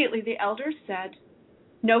 immediately the elder said,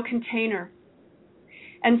 no container.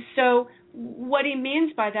 And so what he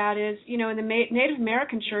means by that is, in the Native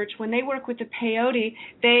American church, when they work with the peyote,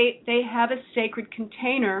 they have a sacred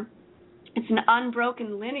container. It's an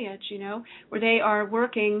unbroken lineage, where they are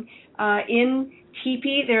working in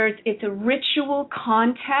teepee. It's a ritual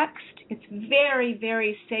context. It's very,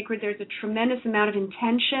 very sacred. There's a tremendous amount of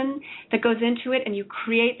intention that goes into it, and you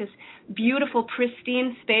create this beautiful,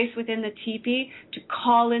 pristine space within the teepee to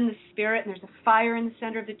call in the spirit, and there's a fire in the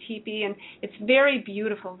center of the teepee, and it's very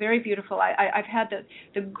beautiful, very beautiful. I've had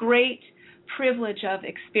the great privilege of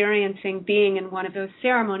experiencing being in one of those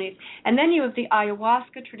ceremonies. And then you have the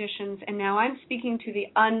ayahuasca traditions, and now I'm speaking to the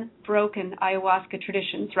unbroken ayahuasca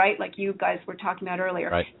traditions, right? Like you guys were talking about earlier.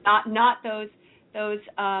 Right. Not those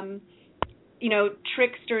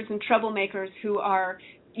tricksters and troublemakers who are,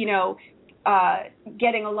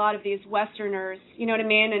 getting a lot of these Westerners, you know what I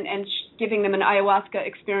mean, and giving them an ayahuasca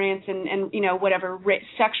experience and whatever,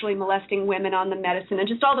 sexually molesting women on the medicine, and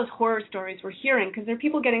just all those horror stories we're hearing, because there are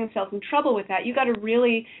people getting themselves in trouble with that. You got to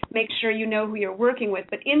really make sure you know who you're working with.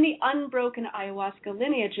 But in the unbroken ayahuasca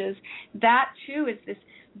lineages, that too is this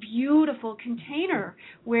beautiful container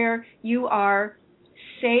where you are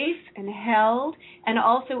safe and held, and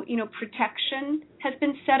also, protection has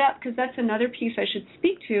been set up, because that's another piece I should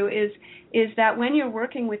speak to, is that when you're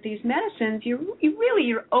working with these medicines,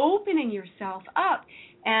 you're opening yourself up,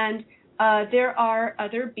 and there are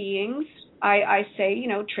other beings, I say,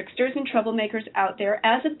 tricksters and troublemakers out there,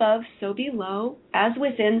 as above, so below, as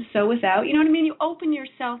within, so without, you know what I mean? You open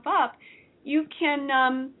yourself up, you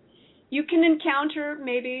can encounter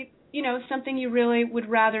maybe something you really would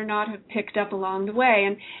rather not have picked up along the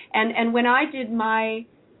way. And when I did my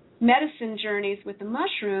medicine journeys with the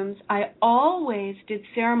mushrooms, I always did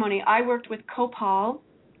ceremony. I worked with copal,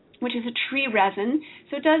 which is a tree resin.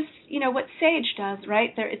 So it does, what sage does,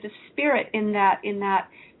 right? There is a spirit in that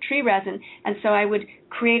tree resin. And so I would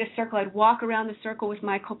create a circle. I'd walk around the circle with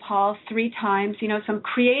my copal 3 times, so I'm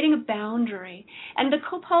creating a boundary. And the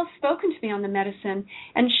copal's spoken to me on the medicine,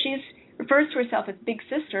 and she's refers to herself as Big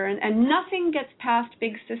Sister, and nothing gets past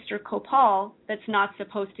Big Sister Copal that's not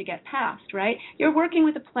supposed to get past, right? You're working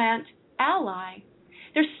with a plant ally.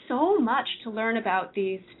 There's so much to learn about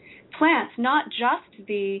these plants, not just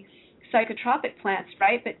the psychotropic plants,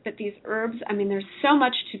 right? But these herbs. I mean, there's so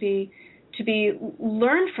much to be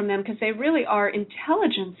learned from them, because they really are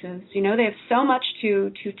intelligences. They have so much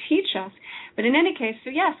to teach us. But in any case,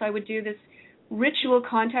 so yes, I would do this ritual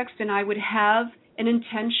context, and I would have an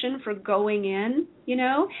intention for going in,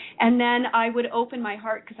 and then I would open my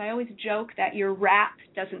heart, because I always joke that your rap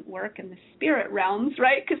doesn't work in the spirit realms,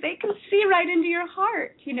 right? Because they can see right into your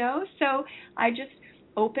heart, So I just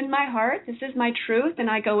open my heart. This is my truth, and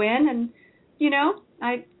I go in, and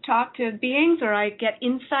I talk to beings, or I get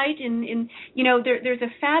insight in there's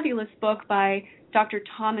a fabulous book by Dr.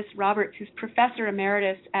 Thomas Roberts, who's professor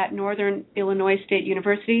emeritus at Northern Illinois State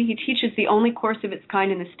University. He teaches the only course of its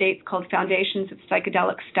kind in the States called Foundations of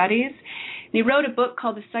Psychedelic Studies. And he wrote a book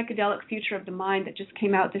called The Psychedelic Future of the Mind that just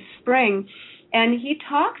came out this spring. And he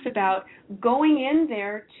talks about going in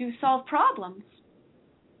there to solve problems,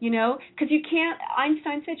 because you can't,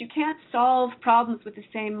 Einstein said, you can't solve problems with the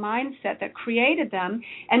same mindset that created them.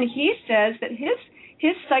 And he says that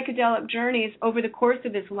his psychedelic journeys over the course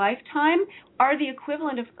of his lifetime are the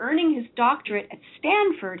equivalent of earning his doctorate at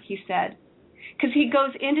Stanford, he said. Because he goes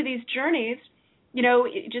into these journeys,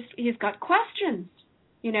 he's got questions,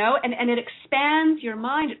 and it expands your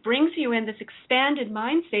mind. It brings you in this expanded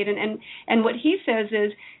mind state. And what he says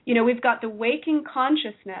is, we've got the waking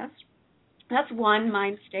consciousness. That's one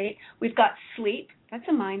mind state. We've got sleep. That's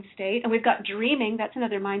a mind state. And we've got dreaming. That's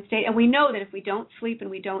another mind state. And we know that if we don't sleep and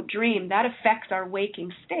we don't dream, that affects our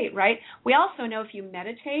waking state, right? We also know if you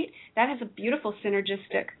meditate, that has a beautiful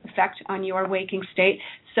synergistic effect on your waking state.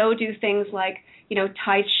 So do things like,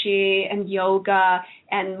 Tai Chi and yoga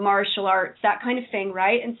and martial arts, that kind of thing,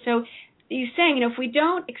 right? And so he's saying, if we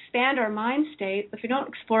don't expand our mind state, if we don't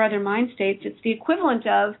explore other mind states, it's the equivalent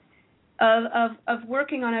of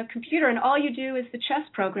working on a computer, and all you do is the chess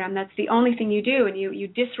program. That's the only thing you do, and you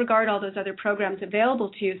disregard all those other programs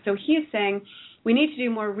available to you. So he is saying we need to do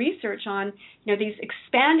more research on these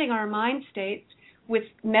expanding our mind states with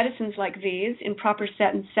medicines like these in proper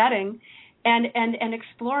set and setting, and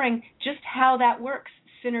exploring just how that works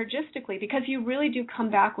synergistically, because you really do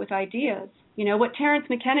come back with ideas. What Terence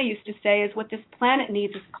McKenna used to say is what this planet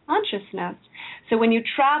needs is consciousness. So when you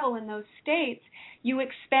travel in those states, you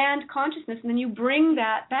expand consciousness, and then you bring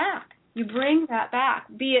that back. You bring that back,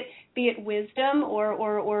 be it wisdom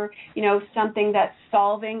or something that's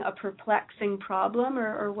solving a perplexing problem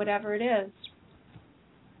or whatever it is.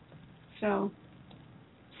 So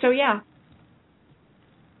yeah.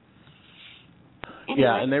 Anyway.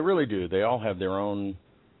 Yeah, and they really do. They all have their own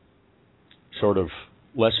sort of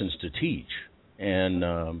lessons to teach,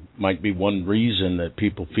 and might be one reason that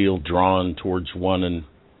people feel drawn towards one and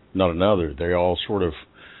not another. They all sort of,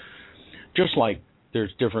 just like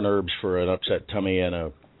there's different herbs for an upset tummy and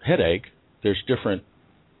a headache, there's different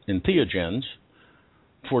entheogens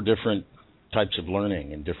for different types of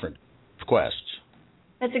learning and different quests.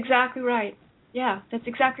 That's exactly right. Yeah, that's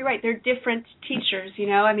exactly right. They're different teachers, you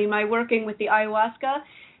know. I mean, my working with the ayahuasca,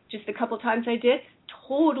 just a couple times I did,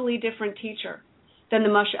 totally different teacher than the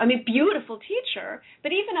mushroom. I mean, beautiful teacher,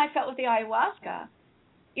 but even I felt with the ayahuasca,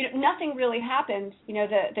 you know, nothing really happened, you know,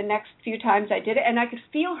 the next few times I did it, and I could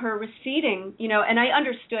feel her receding, you know, and I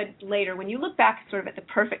understood later, when you look back sort of at the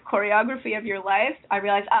perfect choreography of your life, I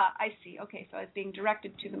realized, I see, okay, so I was being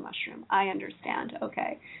directed to the mushroom. I understand,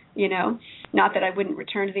 okay, you know, not that I wouldn't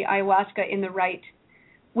return to the ayahuasca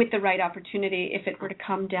with the right opportunity if it were to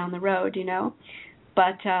come down the road, you know,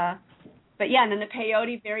 but yeah, and then the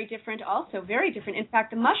peyote, very different also, very different. In fact,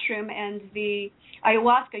 the mushroom and the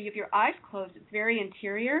ayahuasca, you have your eyes closed. It's very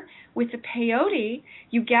interior. With the peyote,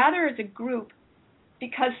 you gather as a group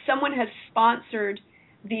because someone has sponsored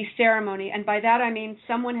the ceremony. And by that I mean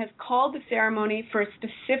someone has called the ceremony for a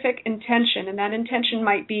specific intention, and that intention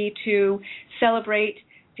might be to celebrate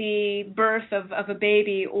the birth of a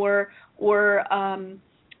baby or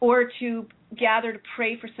to gather to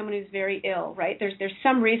pray for someone who's very ill, right? There's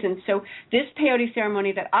some reason. So this peyote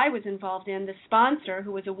ceremony that I was involved in, the sponsor,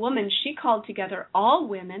 who was a woman, she called together all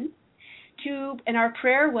women and our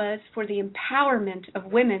prayer was for the empowerment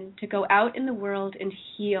of women to go out in the world and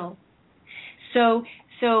heal. So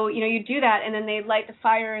you know, you do that, and then they light the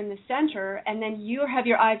fire in the center, and then you have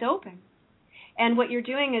your eyes open. And what you're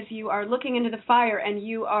doing is you are looking into the fire and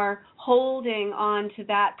you are holding on to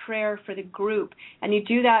that prayer for the group. And you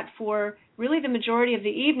do that for really the majority of the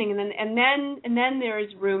evening, and then there is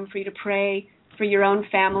room for you to pray for your own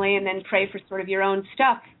family and then pray for sort of your own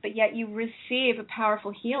stuff. But yet you receive a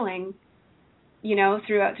powerful healing, you know,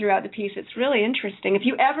 throughout the piece. It's really interesting. If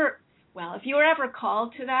you were ever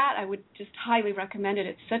called to that, I would just highly recommend it.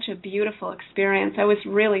 It's such a beautiful experience. I was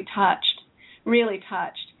really touched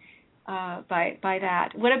by that.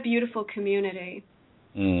 What a beautiful community.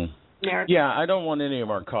 Yeah, I don't want any of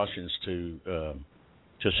our cautions to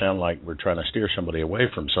sound like we're trying to steer somebody away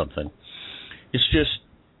from something. It's just,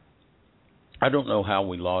 I don't know how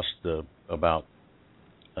we lost about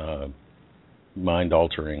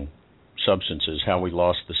mind-altering substances, how we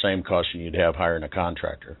lost the same caution you'd have hiring a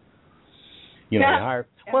contractor. You know,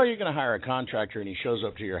 you're going to hire a contractor and he shows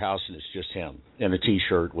up to your house and it's just him in a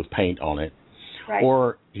T-shirt with paint on it. Right.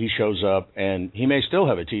 Or he shows up and he may still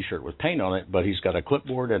have a T-shirt with paint on it, but he's got a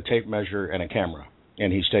clipboard, a tape measure, and a camera.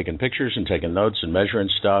 And he's taking pictures and taking notes and measuring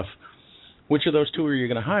stuff. Which of those two are you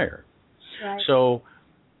going to hire? Right. So,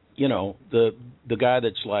 you know, the guy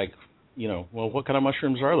that's like, you know, well, what kind of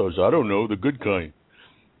mushrooms are those? I don't know, the good kind.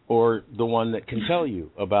 Or the one that can tell you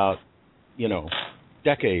about, you know,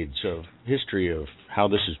 decades of history of how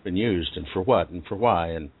this has been used and for what and for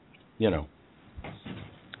why and, you know.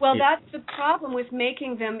 Well, that's the problem with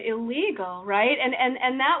making them illegal, right?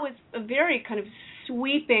 And that was a very kind of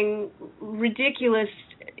sweeping, ridiculous,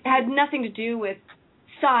 had nothing to do with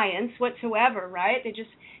science whatsoever, right? They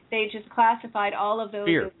just classified all of those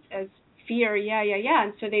as fear, yeah.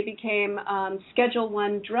 And so they became Schedule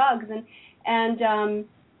I drugs, and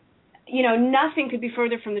you know, nothing could be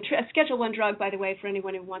further from the truth. A Schedule I drug, by the way, for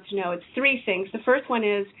anyone who wants to know, it's three things. The first one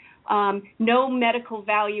is no medical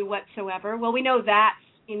value whatsoever. Well, we know that's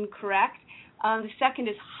incorrect. The second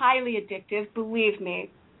is highly addictive. Believe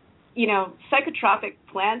me, you know, psychotropic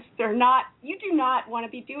plants, you do not want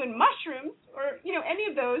to be doing mushrooms or, you know, any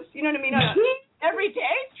of those, you know what I mean, every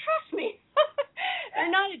day. Trust me.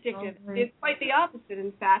 They're not addictive. It's quite the opposite,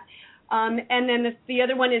 in fact. And then the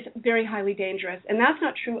other one is very highly dangerous. And that's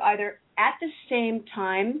not true either. At the same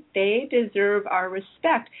time, they deserve our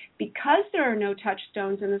respect. Because there are no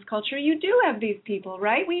touchstones in this culture, you do have these people,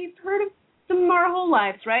 right? We've heard of them our whole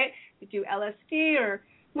lives, right? They do LSD or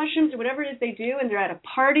mushrooms or whatever it is they do, and they're at a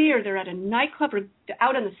party or they're at a nightclub or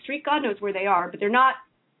out on the street. God knows where they are, but there's no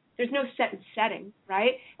set and setting,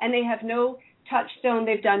 right? And they have no touchstone.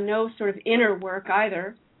 They've done no sort of inner work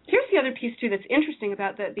either. Here's the other piece, too, that's interesting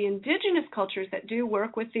about the indigenous cultures that do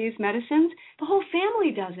work with these medicines. The whole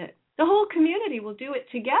family does it. The whole community will do it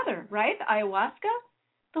together, right? The ayahuasca,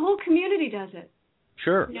 the whole community does it.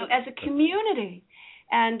 Sure. You know, as a community.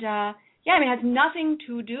 And, yeah, I mean, it has nothing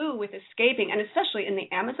to do with escaping, and especially in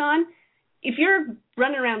the Amazon. If you're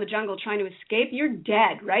running around the jungle trying to escape, you're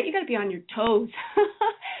dead, right? You got to be on your toes,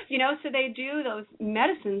 you know. So they do those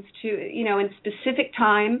medicines to, you know, in specific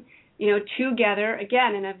time, together,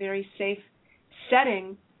 again, in a very safe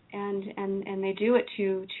setting, and they do it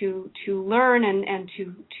to learn and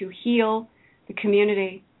to heal the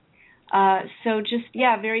community. So just,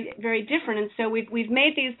 very, very different. And so we've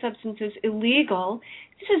made these substances illegal.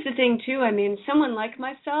 This is the thing, too. I mean, someone like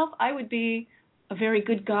myself, I would be a very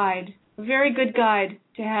good guide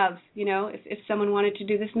to have, if someone wanted to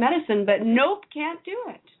do this medicine. But nope, can't do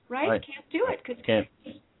it, right? Can't do it. Can't.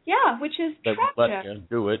 Yeah, which is tragic. But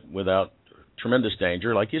do it without tremendous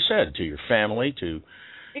danger, like you said, to your family, to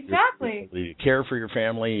exactly to care for your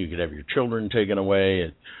family. You could have your children taken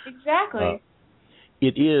away. Exactly.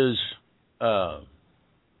 It is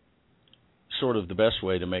sort of the best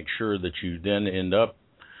way to make sure that you then end up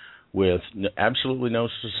with absolutely no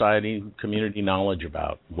society, community knowledge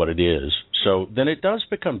about what it is. So then it does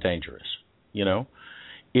become dangerous.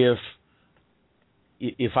 If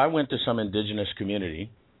I went to some indigenous community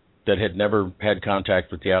that had never had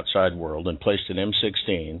contact with the outside world and placed an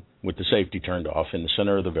M16 with the safety turned off in the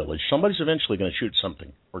center of the village, somebody's eventually going to shoot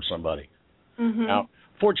something or somebody. Mm-hmm. Now,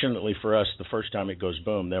 fortunately for us, the first time it goes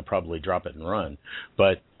boom, they'll probably drop it and run.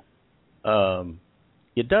 But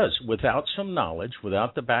it does. Without some knowledge,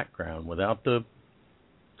 without the background, without the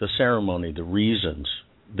ceremony, the reasons,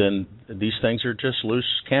 then these things are just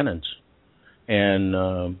loose cannons. And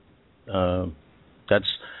that's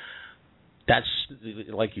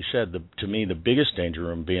like you said, to me, the biggest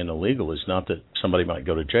danger in being illegal is not that somebody might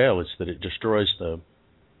go to jail, it's that it destroys the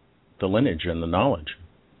lineage and the knowledge.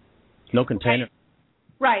 No container.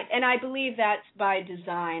 Right, and I believe that's by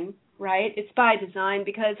design, right? It's by design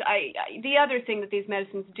because the other thing that these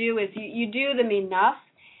medicines do is you do them enough.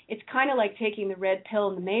 It's kind of like taking the red pill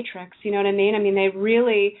in the Matrix, you know what I mean? I mean, they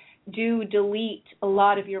really do delete a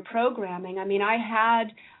lot of your programming. I mean, I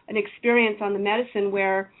had an experience on the medicine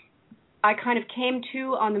where I kind of came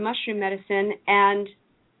to on the mushroom medicine and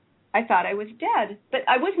I thought I was dead, but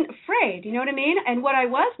I wasn't afraid, you know what I mean? And what I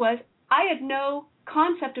was I had no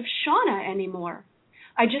concept of Shauna anymore.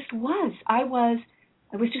 I just was. I was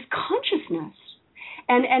just consciousness.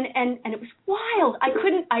 And it was wild.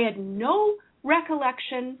 I had no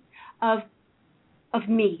recollection of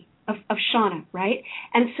me, of Shauna, right?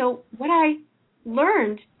 And so what I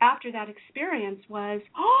learned after that experience was,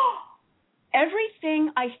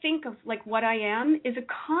 everything I think of like what I am is a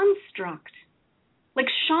construct. Like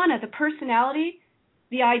Shauna, the personality,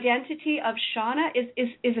 the identity of Shauna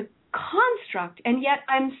is a construct, and yet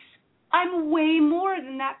I'm way more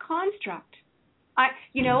than that construct. I'm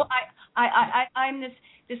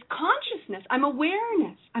this consciousness. I'm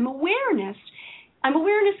awareness. I'm awareness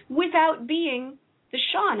without being the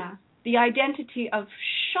Shauna, the identity of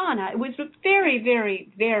Shauna. It was very, very,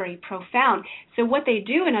 very profound. So what they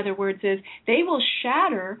do, in other words, is they will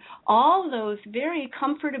shatter all those very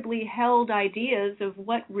comfortably held ideas of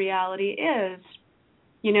what reality is.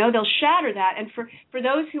 They'll shatter that. And for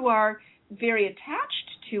those who are very attached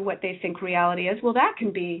to what they think reality is, well, that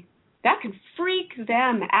can freak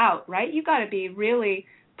them out, right? You've got to be really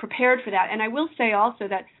prepared for that. And I will say also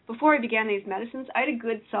that before I began these medicines, I had a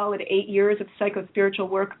good solid 8 years of psychospiritual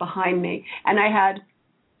work behind me. And I had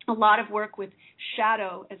a lot of work with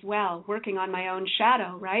shadow as well, working on my own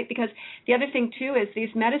shadow, right? Because the other thing, too, is these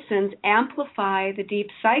medicines amplify the deep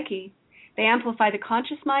psyche. They amplify the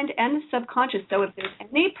conscious mind and the subconscious. So if there's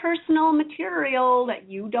any personal material that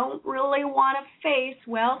you don't really want to face,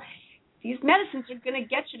 well, these medicines are going to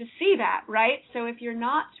get you to see that, right? So if you're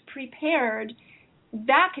not prepared,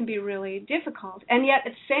 that can be really difficult. And yet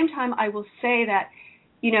at the same time, I will say that,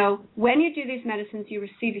 when you do these medicines, you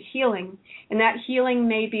receive a healing, and that healing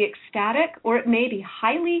may be ecstatic or it may be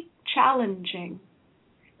highly challenging,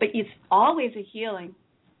 but it's always a healing.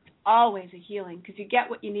 Always a healing, because you get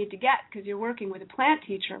what you need to get because you're working with a plant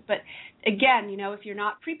teacher. But again, if you're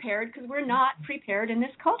not prepared, because we're not prepared in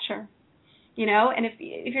this culture, and if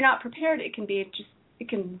you're not prepared, it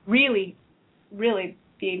can really, really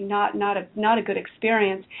be not a good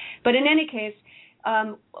experience. But in any case,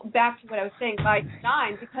 back to what I was saying, by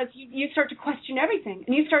design, because you start to question everything,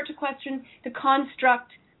 and you start to question the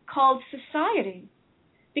construct called society.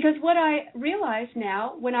 Because what I realize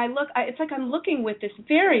now, when I look, it's like I'm looking with this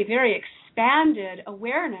very, very expanded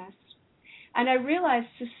awareness, and I realize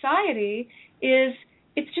society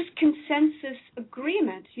it's just consensus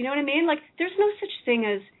agreement. You know what I mean? Like, there's no such thing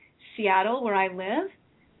as Seattle, where I live.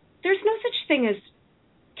 There's no such thing as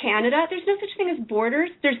Canada. There's no such thing as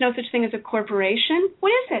borders. There's no such thing as a corporation. What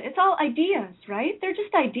is it? It's all ideas, right? They're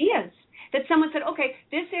just ideas that someone said, okay,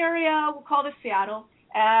 this area, we'll call this Seattle,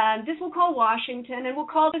 and this we'll call Washington, and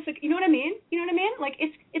we'll call this, you know what I mean? You know what I mean? Like,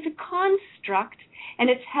 it's a construct, and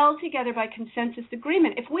it's held together by consensus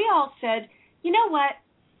agreement. If we all said, you know what,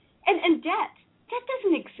 And debt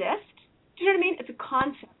doesn't exist. Do you know what I mean? It's a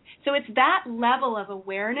concept. So it's that level of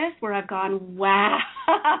awareness where I've gone, wow,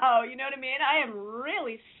 you know what I mean? I am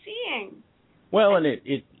really seeing. Well, and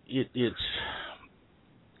it's.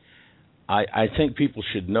 I think people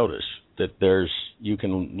should notice that you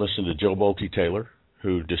can listen to Jill Bolte Taylor,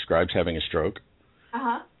 who describes having a stroke,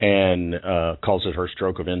 and calls it her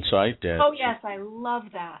stroke of insight. And oh yes, I love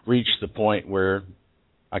that. Reached the point where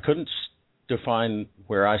I couldn't define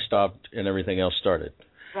where I stopped and everything else started.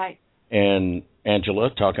 Right. And Angela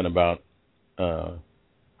talking about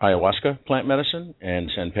ayahuasca plant medicine and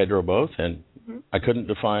San Pedro both, and I couldn't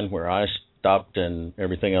define where I stopped and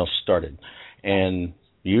everything else started. And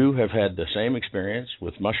you have had the same experience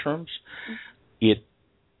with mushrooms.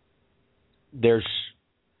 There's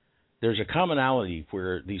a commonality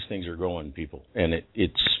where these things are going, people, and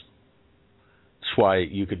it's why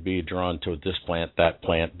you could be drawn to this plant,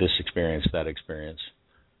 this experience, that experience.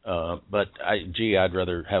 But I'd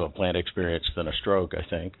rather have a plant experience than a stroke, I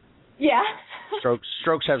think. Yeah.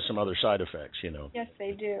 Strokes have some other side effects, you know. Yes,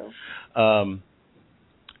 they do.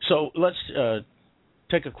 So let's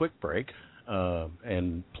take a quick break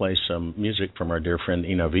and play some music from our dear friend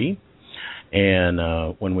Ina V. And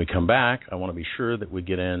when we come back, I want to be sure that we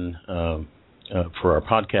get in for our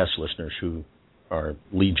podcast listeners who are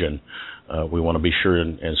legion. We want to be sure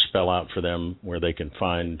and spell out for them where they can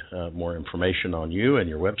find more information on you and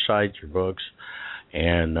your website, your books,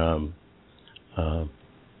 and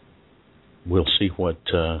we'll see what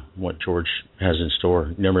George has in store.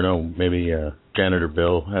 You never know, maybe Janitor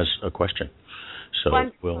Bill has a question. So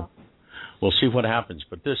Wonderful. we'll see what happens.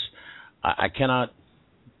 But this, I cannot,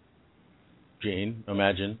 Jean,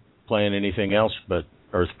 imagine playing anything else but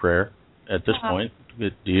Earth Prayer at this point.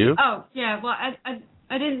 Do you? Oh, yeah. Well, I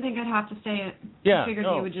didn't think I'd have to say it. Yeah. I figured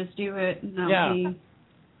you would just do it. And that would be...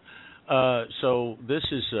 So this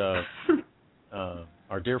is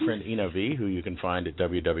our dear friend Ina V, who you can find at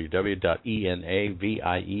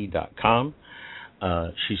www.enavie.com.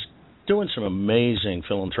 She's doing some amazing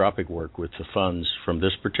philanthropic work with the funds from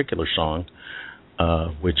this particular song,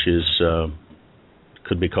 which is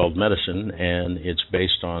could be called Medicine, and it's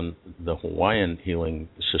based on the Hawaiian healing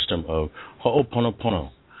system of Ho'oponopono.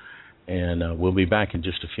 And we'll be back in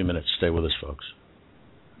just a few minutes. Stay with us, folks.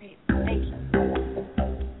 Great. Thank you.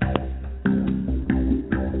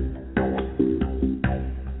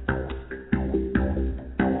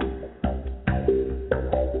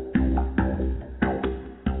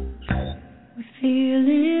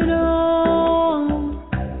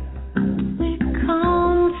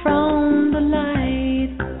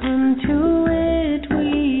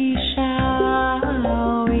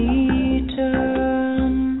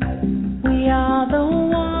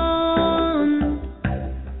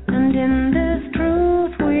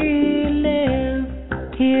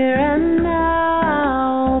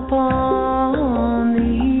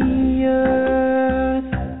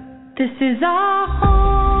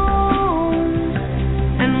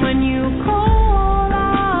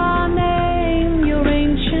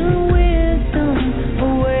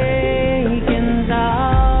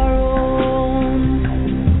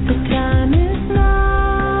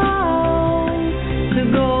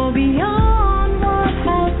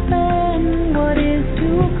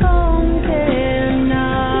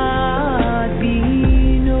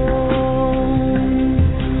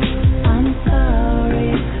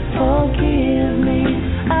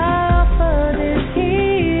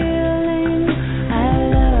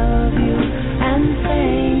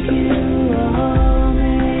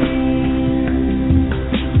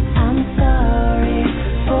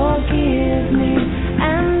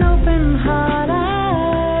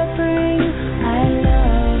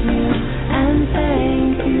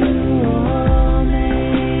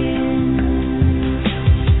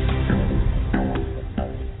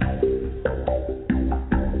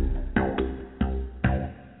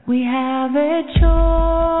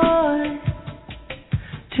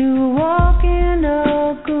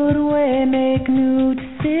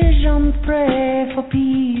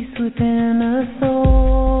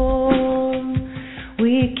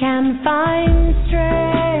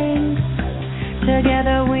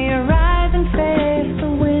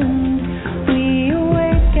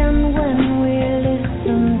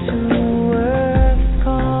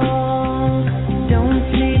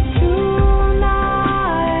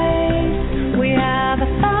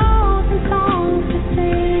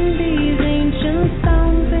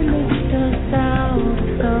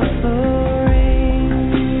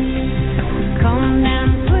 Come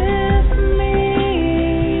dance with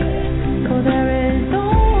me, 'cause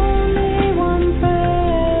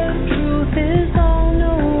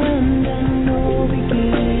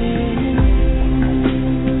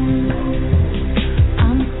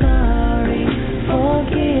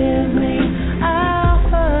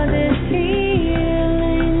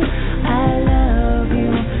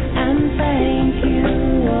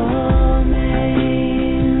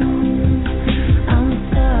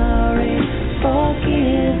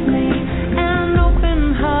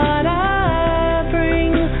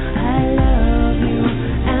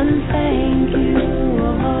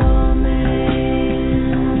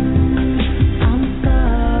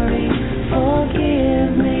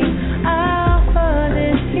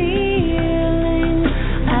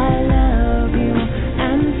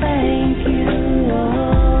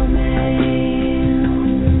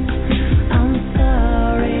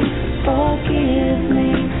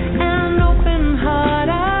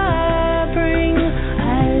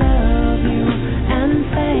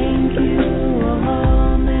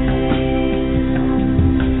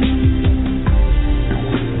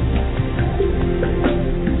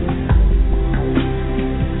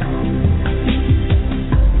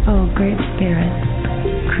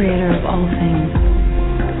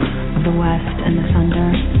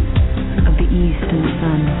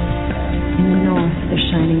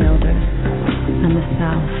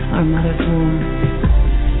our mother's womb,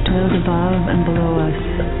 toiled above and below us,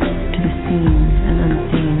 to the seen and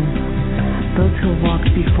unseen, those who have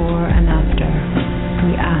walked before and after.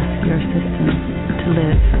 We ask your assistance to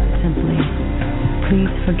live simply.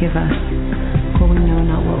 Please forgive us, for we know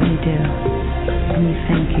not what we do, and we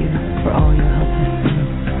thank you for all you help us do.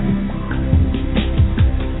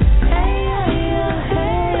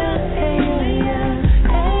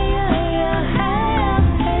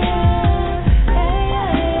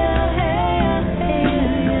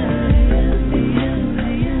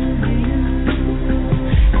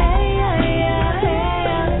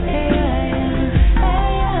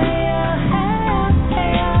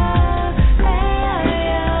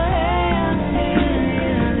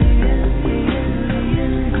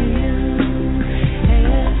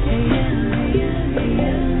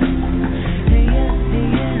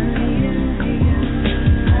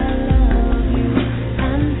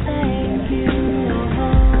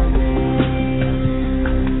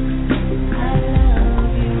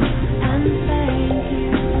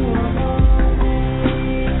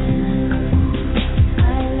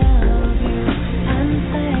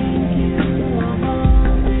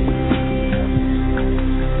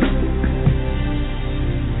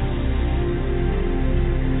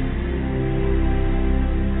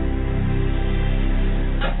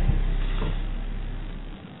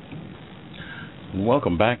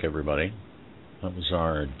 Welcome back, everybody. That was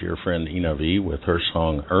our dear friend Ina V with her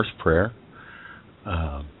song Earth Prayer.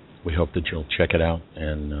 We hope that you'll check it out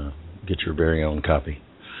and get your very own copy.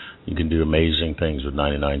 You can do amazing things with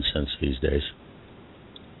 99 cents these days.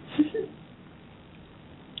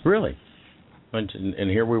 Really. And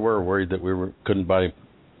here we were worried that couldn't buy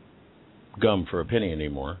gum for a penny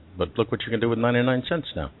anymore. But look what you can do with 99 cents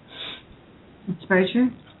now. It's very true.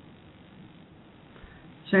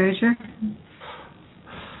 It's very true.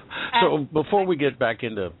 So before we get back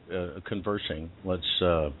into conversing, let's.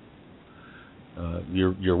 Your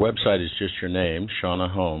website is just your name, Shauna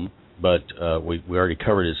Home, but we already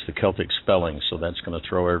covered it's the Celtic spelling, so that's going to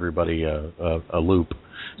throw everybody a loop.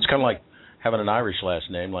 It's kind of like having an Irish last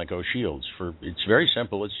name like O'Shields. It's very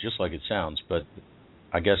simple. It's just like it sounds, but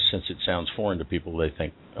I guess since it sounds foreign to people, they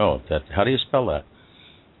think, oh, how do you spell that?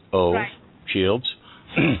 O right. Shields.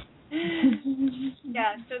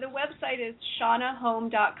 Yeah, so the website is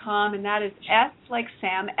shaunahome.com, and that is S like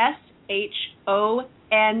Sam,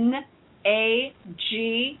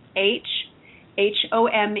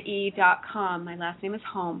 SHONAGHHOME.com. My last name is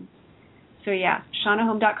Home. So yeah,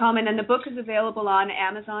 shaunahome.com, and then the book is available on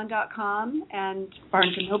Amazon.com and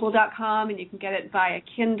BarnesandNoble.com, and you can get it via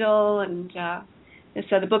Kindle, and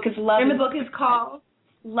so the book is Love. And the book is called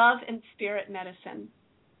Love and Spirit Medicine.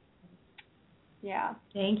 Yeah.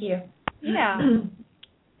 Thank you. Yeah.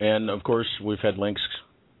 And, of course, we've had links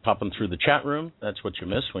popping through the chat room. That's what you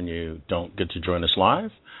miss when you don't get to join us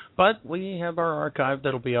live. But we have our archive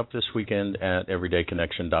that'll be up this weekend at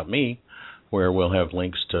everydayconnection.me, where we'll have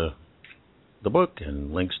links to the book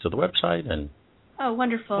and links to the website and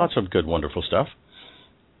wonderful. Lots of good, wonderful stuff.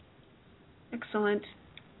 Excellent.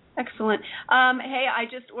 Excellent. Hey, I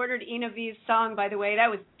just ordered Ina V's song, by the way. That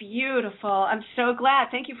was beautiful. I'm so glad.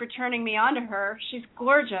 Thank you for turning me on to her. She's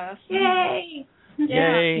gorgeous. Yay!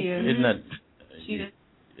 Yay! Isn't that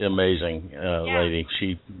amazing, lady?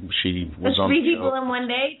 She was on 3 people in one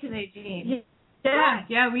day today, Jean.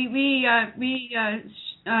 Yeah. We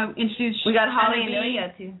introduced. We got Holly and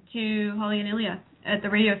Ilya too. To Holly and Ilya at the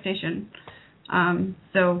radio station.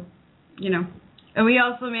 So, and we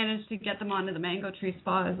also managed to get them onto the Mango Tree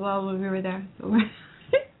Spa as well when we were there. So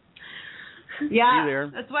yeah,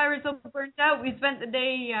 that's why we're so burnt out. We spent the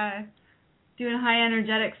day doing high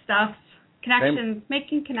energetic stuff,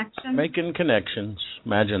 making connections. Making connections.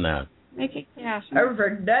 Imagine that. Making connections.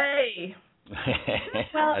 Every day.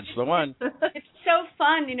 Well, that's the one. It's so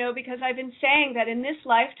fun, because I've been saying that in this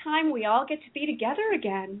lifetime we all get to be together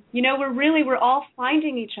again. We're all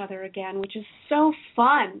finding each other again, which is so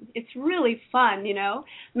fun. It's really fun,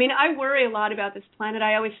 I worry a lot about this planet.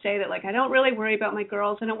 I always say that, I don't really worry about my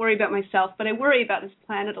girls. I don't worry about myself, but I worry about this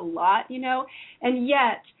planet a lot, and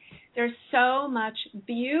yet there's so much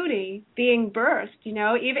beauty being birthed,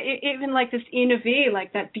 even like this Ina V,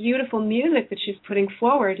 like that beautiful music that she's putting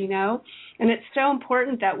forward, and it's so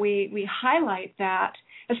important that we highlight that,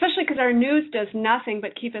 especially because our news does nothing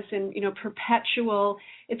but keep us in,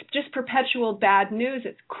 it's just perpetual bad news.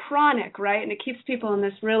 It's chronic, right? And it keeps people in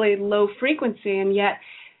this really low frequency, and yet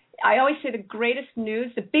I always say the greatest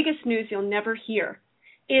news, the biggest news you'll never hear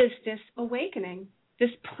is this awakening.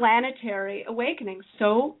 This planetary awakening.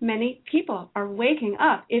 So many people are waking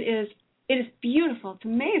up. It is beautiful. It's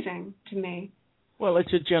amazing to me. Well,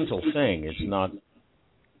 it's a gentle thing. It's not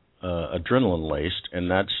adrenaline laced, and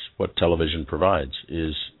that's what television provides.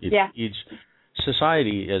 It's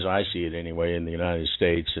society, as I see it anyway, in the United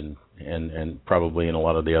States and probably in a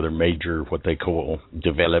lot of the other major, what they call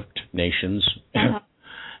developed nations,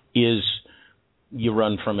 is you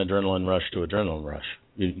run from adrenaline rush to adrenaline rush.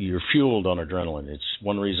 You're fueled on adrenaline. It's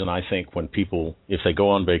one reason I think when people, if they go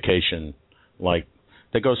on vacation, like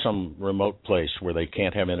they go some remote place where they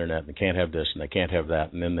can't have internet and they can't have this and they can't have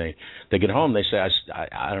that, and then they get home, they say,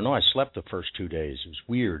 I don't know, I slept the first 2 days. It was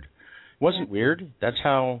weird. It wasn't weird. That's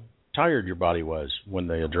how tired your body was when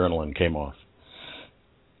the adrenaline came off.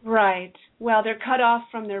 Right. Well, they're cut off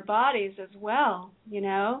from their bodies as well,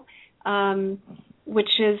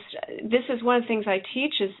 this is one of the things I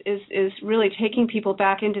teach is really taking people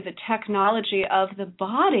back into the technology of the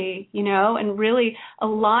body, and really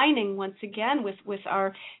aligning once again with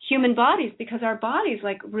our human bodies, because our body's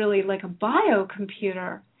really like a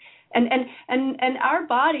biocomputer. And our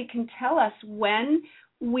body can tell us when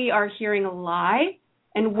we are hearing a lie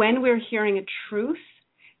and when we're hearing a truth.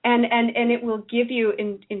 And it will give you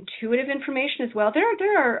intuitive information as well.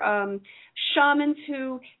 There are shamans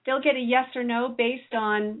who they'll get a yes or no based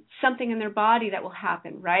on something in their body that will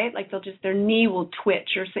happen, right? Like their knee will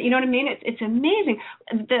twitch or so, you know what I mean? It's amazing.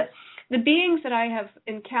 The beings that I have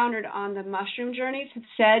encountered on the mushroom journeys have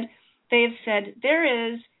said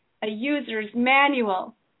there is a user's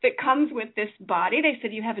manual that comes with this body. They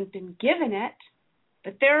said you haven't been given it,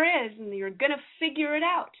 but there is, and you're going to figure it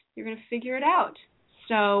out. You're going to figure it out.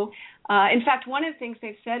 So, in fact, one of the things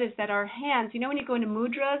they've said is that our hands, when you go into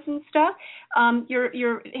mudras and stuff,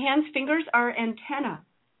 your hands, fingers are antenna.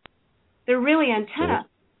 They're really antenna,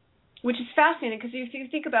 which is fascinating because if you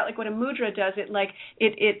think about what a mudra does,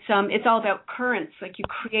 it's all about currents. Like you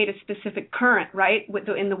create a specific current, right,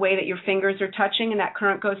 in the way that your fingers are touching, and that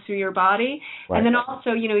current goes through your body. Right. And then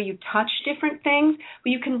also, you touch different things, but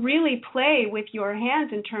you can really play with your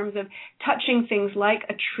hands in terms of touching things like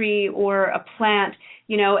a tree or a plant,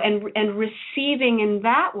 and receiving in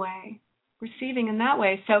that way.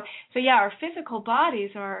 So yeah, our physical bodies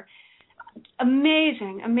are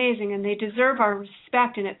amazing, and they deserve our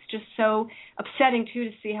respect, and it's just so upsetting too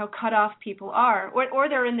to see how cut off people are, or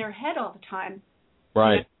they're in their head all the time.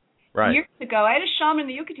 Right. Years ago, I had a shaman in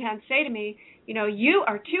the Yucatan say to me, you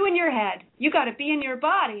are too in your head. You got to be in your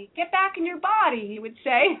body. Get back in your body, he would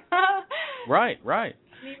say. Right.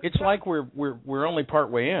 It's like we're only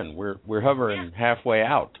part way in. We're hovering halfway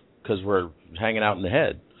out because we're hanging out in the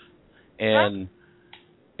head, and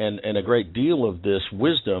a great deal of this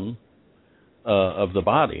wisdom of the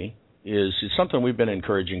body is something we've been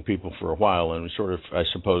encouraging people for a while, and we sort of, I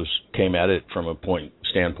suppose, came at it from a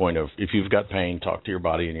standpoint of if you've got pain, talk to your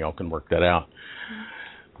body and y'all can work that out.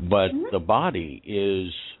 But the body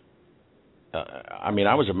is, I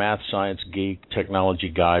was a math, science geek, technology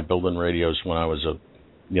guy, building radios when I was a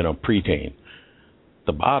preteen.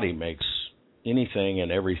 The body makes anything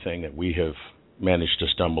and everything that we have managed to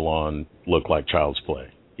stumble on look like child's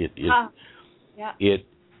play.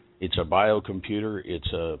 It's a biocomputer.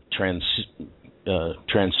 It's a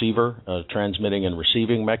transceiver, a transmitting and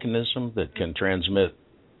receiving mechanism that can transmit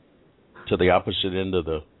to the opposite end of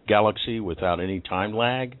the galaxy without any time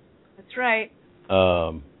lag. That's right.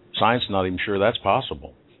 Science not even sure that's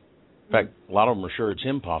possible. In fact, a lot of them are sure it's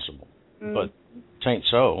impossible, but it ain't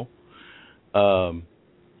so.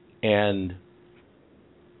 And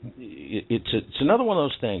it's another one of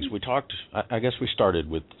those things. We talked, I guess we started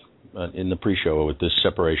with, in the pre-show with this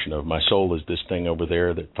separation of my soul is this thing over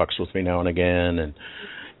there that fucks with me now and again,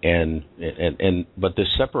 but this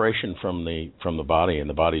separation from the body and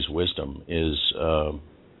the body's wisdom is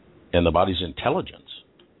and the body's intelligence.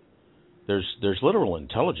 There's literal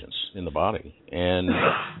intelligence in the body, and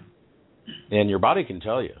your body can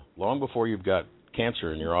tell you long before you've got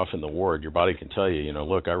cancer and you're off in the ward. Your body can tell you,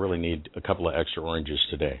 look, I really need a couple of extra oranges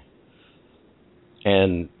today,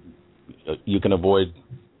 and you can avoid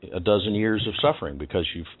a dozen years of suffering because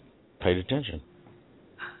you've paid attention.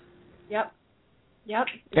 Yep.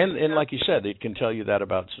 And like you said, it can tell you that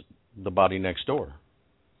about the body next door.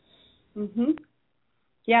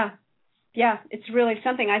 Yeah, it's really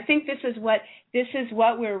something. I think this is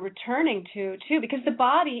what we're returning to too, because the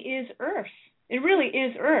body is Earth. It really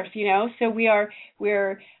is Earth, So we're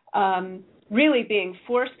really being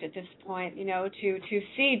forced at this point, to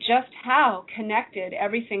see just how connected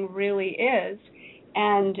everything really is.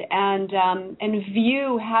 And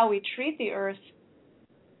view how we treat the Earth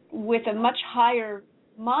with a much higher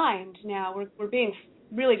mind now. We're being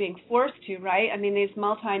really being forced to, right? I mean, these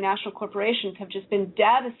multinational corporations have just been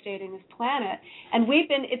devastating this planet, and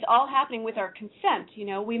it's all happening with our consent.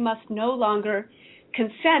 We must no longer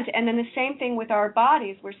consent. And then the same thing with our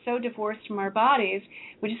bodies. We're so divorced from our bodies,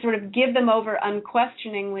 we just sort of give them over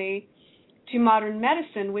unquestioningly to modern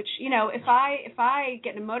medicine, which, if I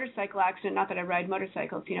get in a motorcycle accident, not that I ride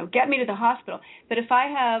motorcycles, get me to the hospital. But if I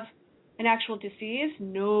have an actual disease,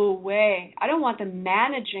 no way. I don't want them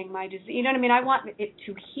managing my disease. You know what I mean? I want it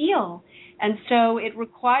to heal. And so it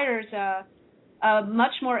requires a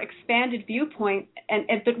much more expanded viewpoint.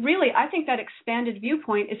 But really, I think that expanded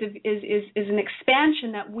viewpoint is an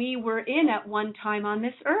expansion that we were in at one time on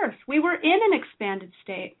this earth. We were in an expanded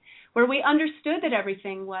state where we understood that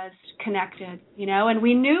everything was connected, and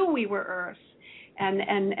we knew we were Earth.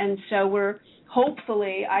 And so we're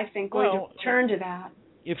hopefully, I think, going to return to that.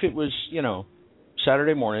 If it was,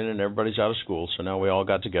 Saturday morning and everybody's out of school, so now we all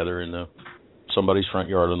got together in somebody's front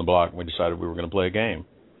yard on the block and we decided we were going to play a game.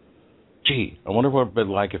 Gee, I wonder what it would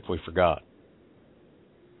be like if we forgot.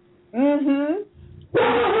 Mm-hmm.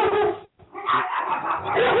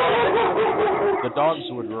 The dogs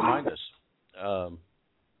would remind us.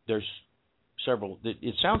 There's several.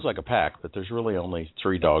 It sounds like a pack, but there's really only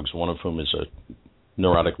 3 dogs, one of whom is a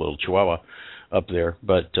neurotic little chihuahua up there.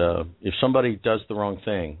 But if somebody does the wrong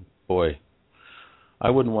thing, boy, I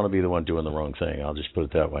wouldn't want to be the one doing the wrong thing. I'll just put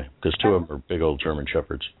it that way, because 2 of them are big old German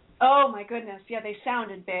Shepherds. Oh, my goodness. Yeah, they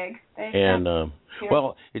sounded big.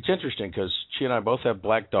 Well, it's interesting because she and I both have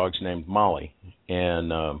black dogs named Molly,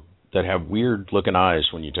 and that have weird-looking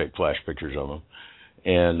eyes when you take flash pictures of them.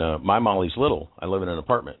 And my Molly's little. I live in an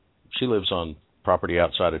apartment. She lives on property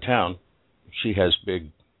outside of town. She has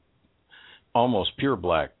big, almost pure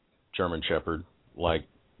black German Shepherd,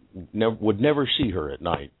 would never see her at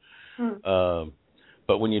night.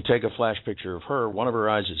 But when you take a flash picture of her, one of her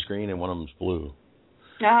eyes is green and one of them's blue.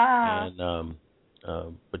 Ah. And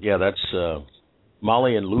but yeah, that's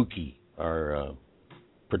Molly and Lukey are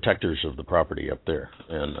protectors of the property up there,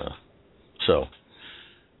 and so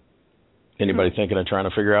anybody thinking of trying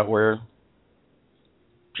to figure out where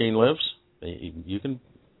Jean lives, you can.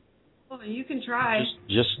 Well, you can try.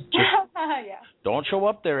 Just yeah. Don't show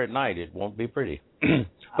up there at night. It won't be pretty,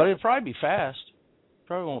 but it'll probably be fast.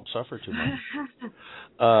 Probably won't suffer too much.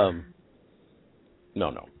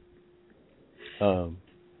 No.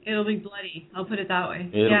 It'll be bloody. I'll put it that way.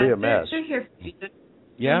 It'll be a mess. They're here for a reason.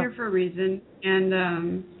 Yeah. They're here for a reason,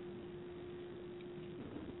 and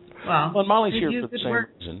well, Molly's here for the same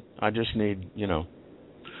reason. I just need,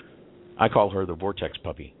 I call her the vortex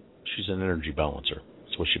puppy. She's an energy balancer.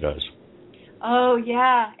 That's what she does. Oh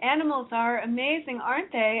yeah, animals are amazing,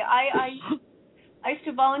 aren't they? I used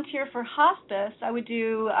to volunteer for hospice. I would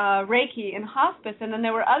do Reiki in hospice, and then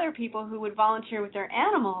there were other people who would volunteer with their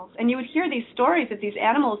animals. And you would hear these stories of these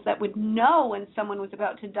animals that would know when someone was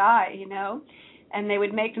about to die, and they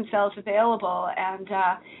would make themselves available. And,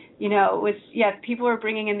 it was, people were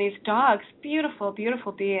bringing in these dogs, beautiful,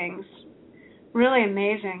 beautiful beings, really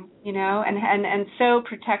amazing, and so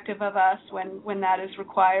protective of us when that is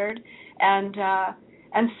required, and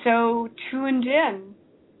so tuned in,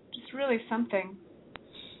 just really something.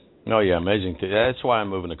 Oh, yeah, amazing. That's why I'm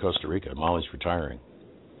moving to Costa Rica. Molly's retiring.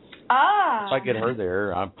 Ah. If I get her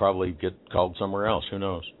there, I'll probably get called somewhere else. Who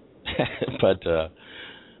knows? But,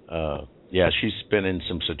 she's been in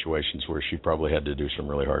some situations where she probably had to do some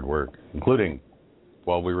really hard work, including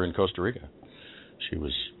while we were in Costa Rica.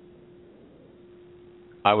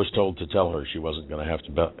 I was told to tell her she wasn't going to have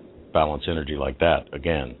to balance energy like that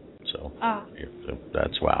again. So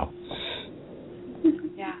that's wow.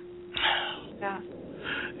 Yeah. Yeah.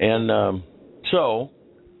 And so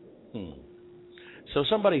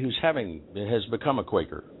somebody has become a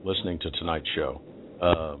Quaker listening to tonight's show,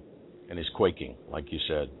 and is quaking, like you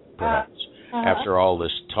said, perhaps, after all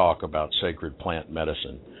this talk about sacred plant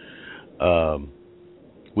medicine.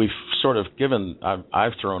 We've sort of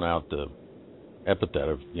I've thrown out the epithet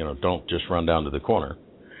of, don't just run down to the corner.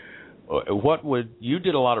 You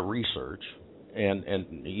did a lot of research, and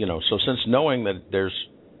so since knowing that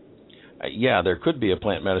there could be a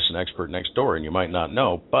plant medicine expert next door and you might not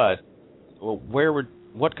know, but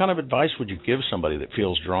what kind of advice would you give somebody that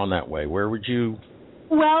feels drawn that way? Where would you?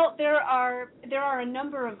 Well, there are a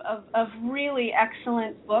number of really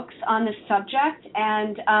excellent books on this subject,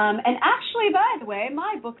 and actually, by the way,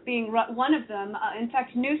 my book being one of them. In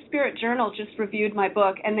fact, New Spirit Journal just reviewed my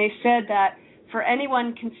book, and they said that for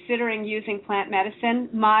anyone considering using plant medicine,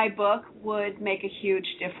 my book would make a huge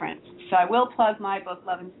difference. So I will plug my book,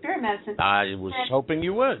 Love and Spirit Medicine. I was hoping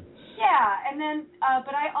you would. Yeah, and then,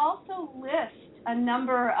 but I also list a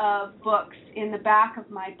number of books in the back of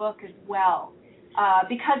my book as well.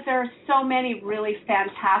 because there are so many really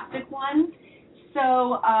fantastic ones.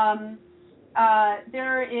 So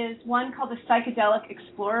there is one called the Psychedelic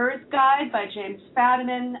Explorer's Guide by James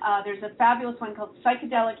Fadiman. There's a fabulous one called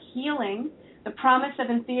Psychedelic Healing, The Promise of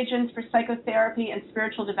Entheogens for Psychotherapy and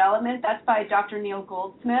Spiritual Development. That's by Dr. Neil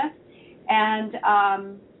Goldsmith. And,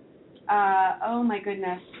 oh my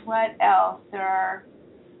goodness, what else? There are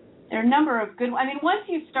a number of good ones. I mean, once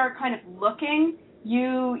you start kind of looking,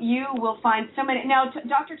 you will find so many. Now,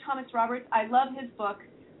 Dr. Thomas Roberts, I love his book,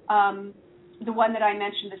 the one that I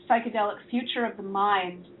mentioned, The Psychedelic Future of the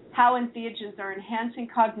Mind, How Entheogens Are Enhancing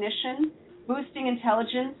Cognition, Boosting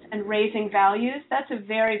Intelligence, and Raising Values. That's a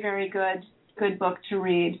very, very good book to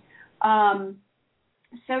read.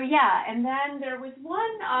 So, yeah, and then there was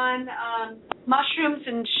one on mushrooms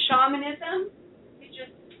and shamanism. Let me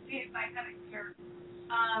just see if I have it here.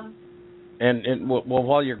 And well,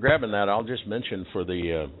 while you're grabbing that, I'll just mention for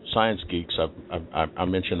the science geeks, I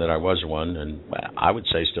mentioned that I was one, and I would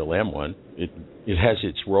say still am one. It has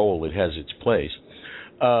its role, it has its place.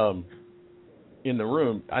 In the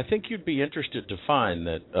room, I think you'd be interested to find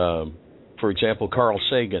that, for example, Carl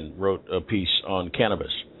Sagan wrote a piece on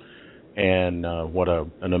cannabis, and what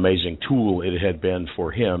an amazing tool it had been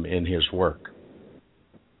for him in his work.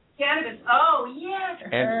 Cannabis, oh, yes.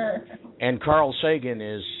 And Carl Sagan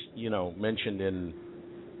is, mentioned in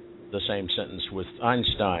the same sentence with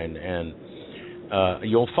Einstein, and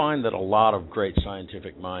you'll find that a lot of great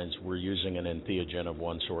scientific minds were using an entheogen of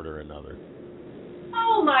one sort or another.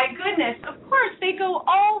 Oh my goodness! Of course, they go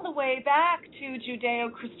all the way back to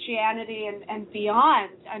Judeo-Christianity and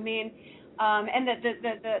beyond. I mean, and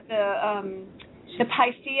the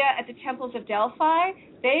Pythia at the temples of Delphi,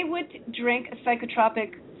 they would drink a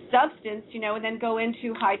psychotropic substance, and then go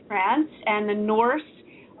into high trance. And the Norse,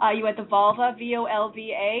 you had the Volva,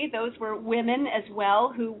 V-O-L-V-A. Those were women as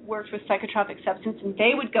well who worked with psychotropic substance, and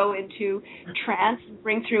they would go into trance and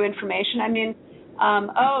bring through information. I mean,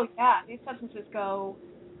 oh yeah, these substances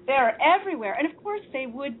they're everywhere. And of course they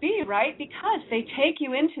would be, right? Because they take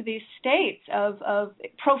you into these states of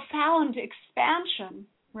profound expansion,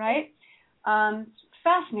 right?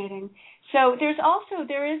 Fascinating. So there is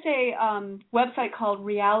a website called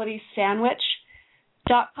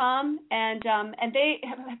realitysandwich.com, and they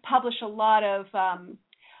publish a lot of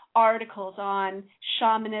articles on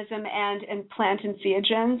shamanism and plant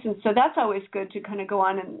entheogens, and so that's always good to kind of go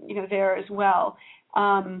on and there as well.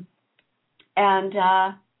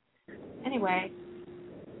 Anyway,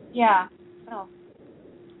 yeah.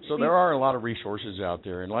 So there are a lot of resources out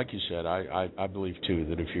there, and like you said, I believe too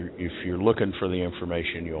that if you're looking for the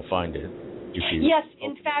information, you'll find it. If you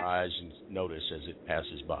open your eyes and notice as it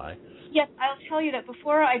passes by. Yes, I'll tell you that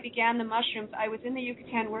before I began the mushrooms, I was in the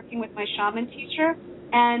Yucatan working with my shaman teacher,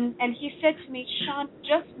 and he said to me, Sean,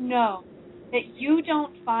 just know that you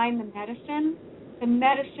don't find the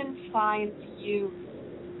medicine finds you.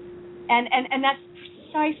 And that's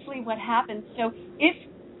precisely what happens. So if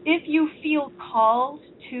you feel called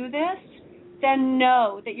to this, then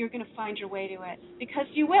know that you're going to find your way to it, because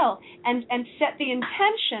you will. And set the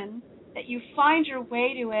intention that you find your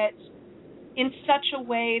way to it in such a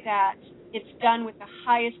way that it's done with the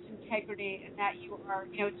highest integrity, and that you are,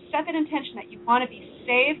 set that intention that you want to be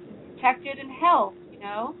safe and protected and held,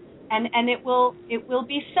 and it will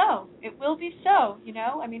be so. It will be so,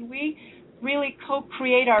 I mean, we really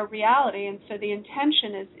co-create our reality, and so the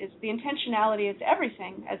intention is the intentionality is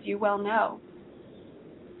everything, as you well know.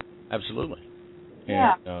 Absolutely.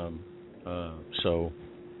 Yeah. And so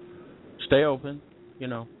stay open,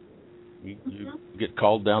 You get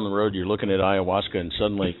called down the road, you're looking at ayahuasca, and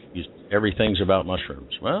suddenly everything's about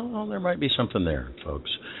mushrooms. Well, there might be something there,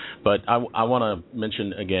 folks. But I want to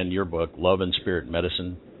mention, again, your book, Love and Spirit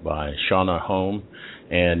Medicine by Shauna Home,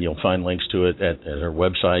 and you'll find links to it at her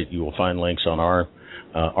website. You will find links on our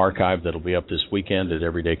archive that'll be up this weekend at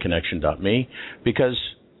everydayconnection.me, because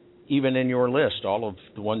even in your list, all of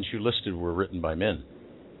the ones you listed were written by men.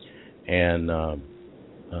 And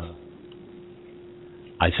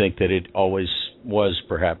I think that it always was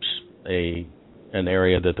perhaps an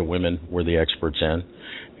area that the women were the experts in,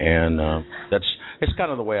 and it's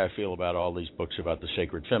kind of the way I feel about all these books about the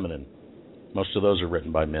sacred feminine. Most of those are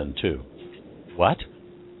written by men too. What?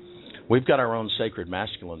 We've got our own sacred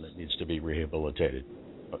masculine that needs to be rehabilitated,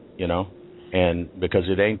 and because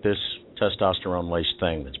it ain't this testosterone-laced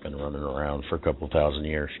thing that's been running around for a couple thousand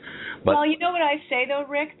years. But, well, you know what I say, though,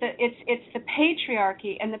 Rick? That it's the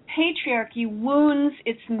patriarchy, and the patriarchy wounds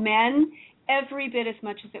its men every bit as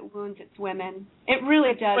much as it wounds its women. It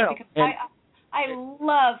really does, because I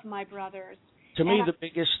love my brothers. To me, the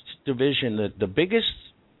biggest division, the biggest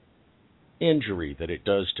injury that it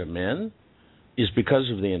does to men is because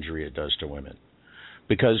of the injury it does to women.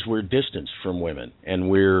 Because we're distanced from women, and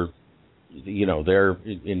we're, they're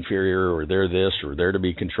inferior, or they're this, or they're to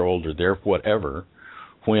be controlled, or they're whatever,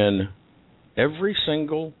 when every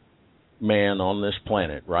single man on this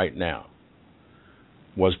planet right now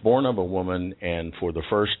was born of a woman, and for the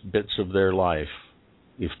first bits of their life,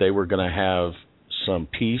 if they were going to have some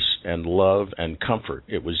peace and love and comfort,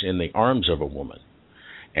 it was in the arms of a woman.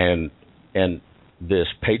 And this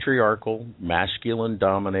patriarchal,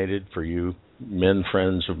 masculine-dominated, for you men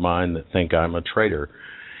friends of mine that think I'm a traitor,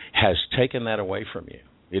 has taken that away from you.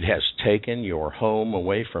 It has taken your home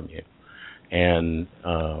away from you. And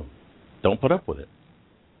don't put up with it.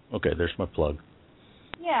 Okay, there's my plug.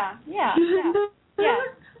 Yeah.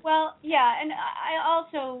 Well, yeah, and I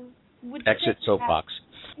also would exit soapbox.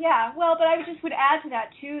 Yeah, well, but I just would add to that,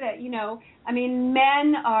 too, that,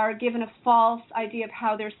 men are given a false idea of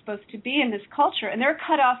how they're supposed to be in this culture, and they're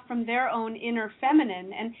cut off from their own inner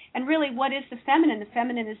feminine. And really, what is the feminine? The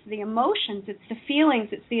feminine is the emotions, it's the feelings,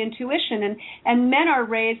 it's the intuition. And men are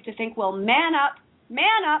raised to think, well, man up,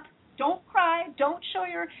 don't cry, don't show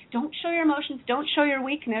your emotions, don't show your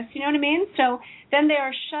weakness, you know what I mean? So then they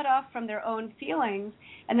are shut off from their own feelings,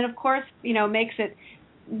 and then, of course, makes it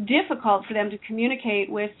difficult for them to communicate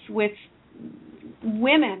with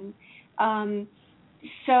women.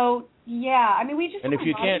 So yeah, I mean, we just. And if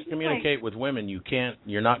you can't communicate with women,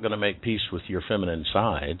 you're not going to make peace with your feminine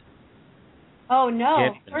side. Oh no!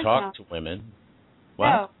 You can't even talk to women.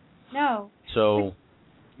 What? No. So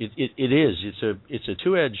it is. It's a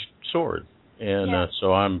two-edged sword, and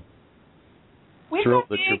so I'm thrilled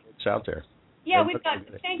that your book's out there. Yeah,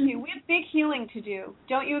 thank you. We have big healing to do.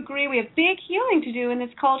 Don't you agree? We have big healing to do in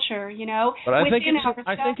this culture, But I think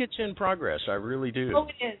it's in progress. I really do. Oh,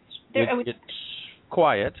 it is. It's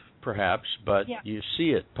quiet, perhaps, but you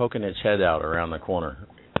see it poking its head out around the corner.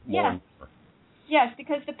 More and more. Yes,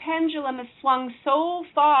 because the pendulum has swung so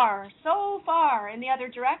far in the other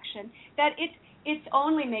direction that it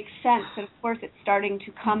only makes sense that, of course, it's starting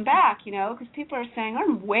to come back, because people are saying,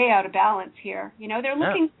 I'm way out of balance here. They're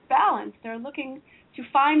looking for balance. They're looking to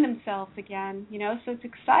find themselves again, so it's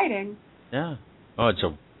exciting. Yeah. Oh, it's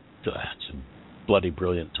a bloody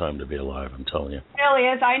brilliant time to be alive, I'm telling you. It really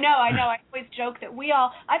is. I know. I always joke that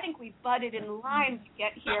I think we butted in line to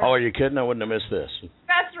get here. Oh, are you kidding? I wouldn't have missed this.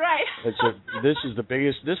 That's right. This is the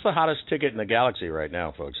biggest, this is the hottest ticket in the galaxy right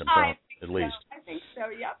now, folks, I'm telling you, at least. I think so,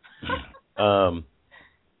 yep.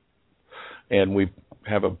 And we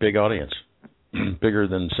have a big audience, bigger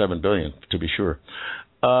than 7 billion, to be sure.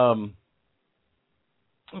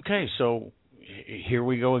 Okay, so here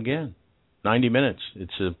we go again. 90 minutes.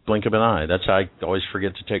 It's a blink of an eye. That's how I always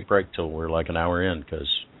forget to take a break till we're like an hour in, because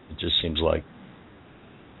it just seems like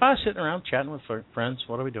sitting around chatting with friends.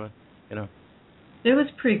 What are we doing? It was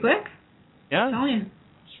pretty quick. Yeah. I'm telling you.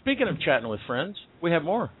 Speaking of chatting with friends, we have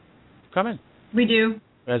more coming. We do.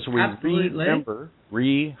 As we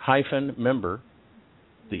re-member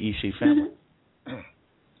the EC family.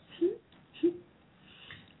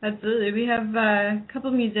 Absolutely. We have a couple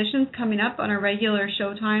of musicians coming up on our regular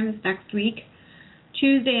show times next week.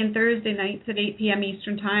 Tuesday and Thursday nights at 8 p.m.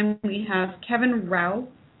 Eastern Time, we have Kevin Rowe.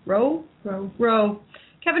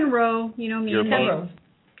 Kevin Rowe, me and him.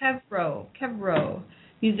 Kev Rowe,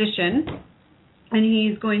 musician. And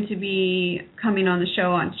he's going to be coming on the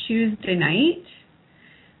show on Tuesday night.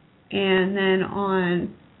 And then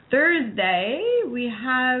on Thursday, we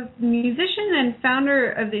have musician and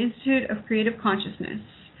founder of the Institute of Creative Consciousness,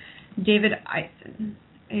 David Eisen.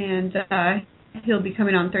 And he'll be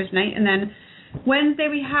coming on Thursday night. And then Wednesday,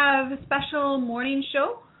 we have a special morning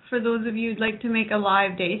show for those of you who'd like to make a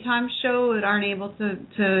live daytime show that aren't able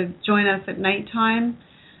to join us at nighttime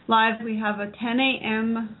live. We have a 10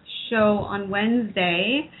 a.m. show on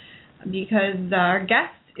Wednesday because our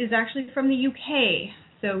guest is actually from the UK.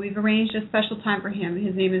 So we've arranged a special time for him.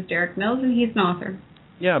 His name is Derek Mills, and he's an author.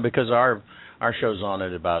 Yeah, because our show's on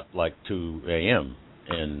at about like 2 a.m.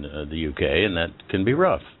 in the UK, and that can be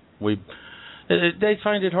rough. They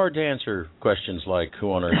find it hard to answer questions like,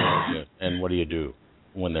 who on earth are you, and what do you do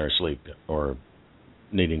when they're asleep or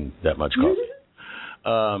needing that much coffee?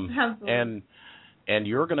 And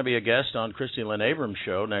you're going to be a guest on Christy Lynn Abrams'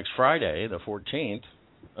 show next Friday, the 14th.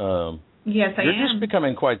 Yes, I am. You're just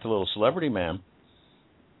becoming quite the little celebrity, ma'am.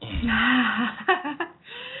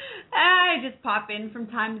 I just pop in from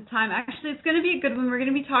time to time. Actually, it's going to be a good one. We're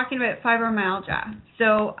going to be talking about fibromyalgia.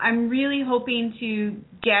 So I'm really hoping to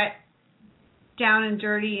get down and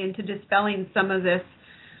dirty into dispelling some of this.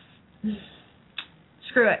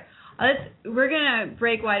 Screw it. We're going to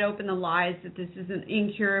break wide open the lies that this is an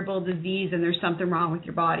incurable disease and there's something wrong with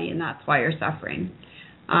your body and that's why you're suffering.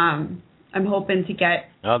 I'm hoping to get.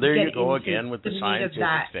 Oh, there get you go into again with the meat of scientific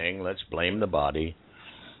that. thing. Let's blame the body.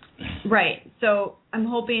 Right. So I'm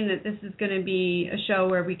hoping that this is going to be a show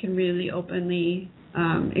where we can really openly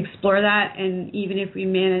explore that, and even if we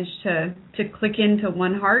manage to click into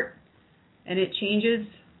one heart and it changes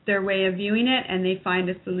their way of viewing it, and they find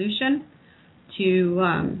a solution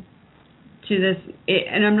to this.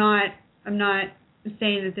 And I'm not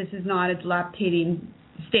saying that this is not a dilapidating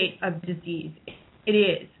state of disease. It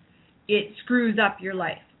is. It screws up your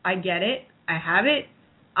life. I get it. I have it.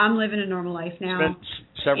 I'm living a normal life now. Spent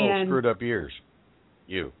several screwed up years.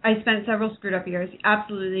 I spent several screwed up years,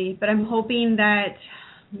 absolutely. But I'm hoping that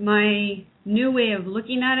my new way of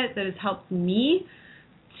looking at it that has helped me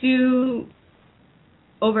to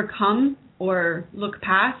overcome or look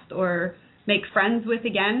past or make friends with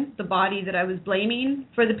again the body that I was blaming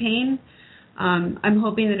for the pain. I'm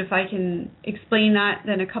hoping that if I can explain that,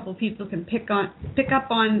 then a couple people can pick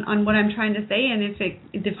up on what I'm trying to say, and if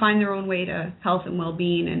it define their own way to health and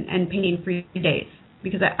well-being and pain-free days,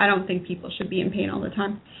 because I don't think people should be in pain all the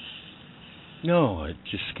time. No, it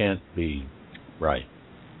just can't be right.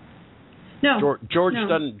 No, George no.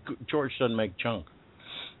 doesn't make junk.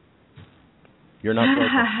 You're not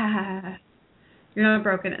broken. You're not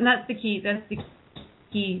broken, and that's the key. That's the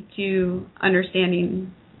key to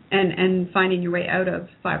understanding and finding your way out of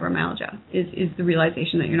fibromyalgia is the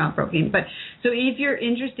realization that you're not broken. But so if you're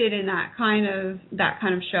interested in that kind of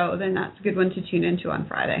show, then that's a good one to tune into on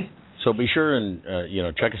Friday. So be sure and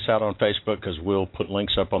check us out on Facebook, because we'll put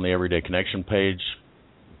links up on the Everyday Connection page,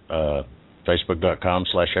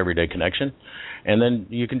 facebook.com/Everyday Connection, and then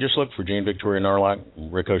you can just look for Jean Victoria Narlock,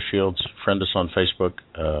 Rico Shields. Friend us on Facebook.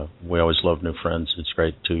 We always love new friends. It's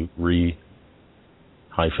great to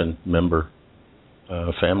member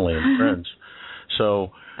family and friends.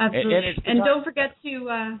 So absolutely, and don't forget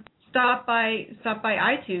to stop by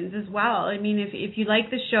iTunes as well. I mean, if you like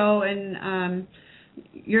the show and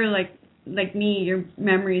you're like me, your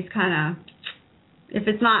memory's kind of, if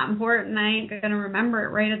it's not important, I ain't gonna remember it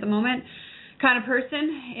right at the moment kind of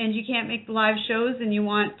person, and you can't make the live shows, and you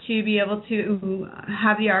want to be able to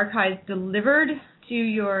have the archives delivered to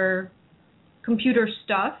your computer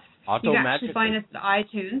stuff. You can actually find us at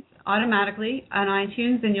iTunes automatically on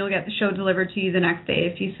iTunes, and you'll get the show delivered to you the next day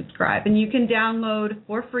if you subscribe. And you can download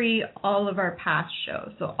for free all of our past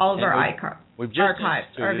shows. So all of our archives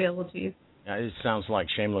are available to you. It sounds like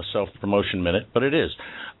shameless self-promotion minute, but it is.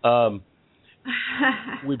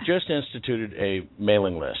 We've just instituted a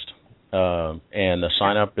mailing list, and the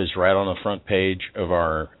sign-up is right on the front page of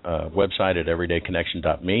our website at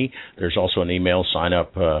everydayconnection.me. There's also an email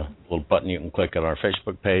sign-up little button you can click on our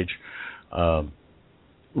Facebook page.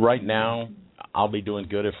 Right now, I'll be doing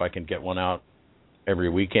good if I can get one out every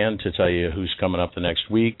weekend to tell you who's coming up the next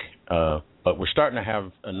week. But we're starting to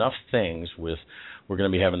have enough things with. We're going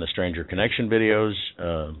to be having the Stranger Connection videos.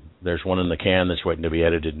 There's one in the can that's waiting to be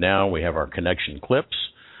edited now. We have our Connection clips.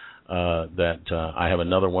 I have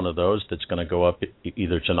another one of those that's going to go up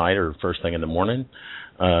either tonight or first thing in the morning.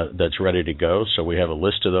 That's ready to go. So we have a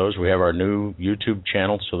list of those. We have our new YouTube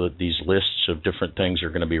channel, so that these lists of different things are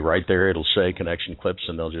going to be right there. It'll say Connection clips,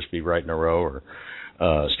 and they'll just be right in a row, or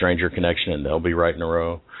Stranger Connection, and they'll be right in a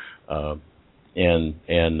row.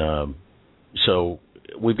 So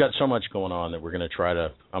we've got so much going on that I'm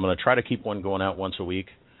going to try to keep one going out once a week,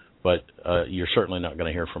 but you're certainly not going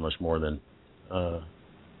to hear from us more than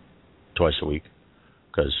twice a week,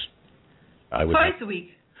 because I would twice a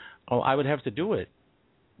week. Oh, I would have to do it,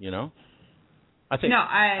 I think. No,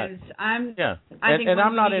 I'm. Yeah, I think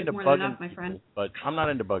I'm not into bugging enough, my friend. But I'm not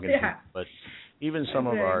into bugging people. But even some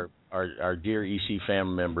of our dear EC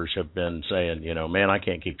family members have been saying, man, I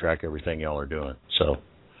can't keep track of everything y'all are doing. So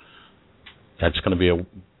that's going to be a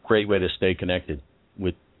great way to stay connected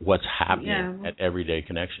with what's happening at Everyday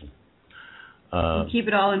Connection. Keep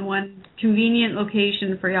it all in one convenient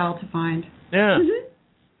location for y'all to find. Yeah. Mm-hmm.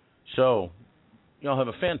 So, y'all have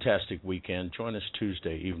a fantastic weekend. Join us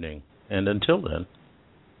Tuesday evening. And until then,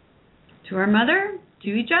 to our mother, to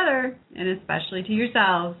each other, and especially to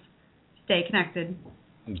yourselves, stay connected.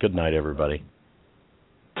 Good night, everybody.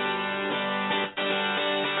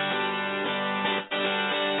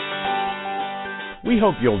 We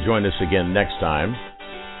hope you'll join us again next time.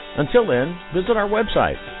 Until then, visit our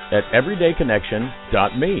website at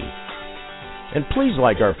everydayconnection.me. And please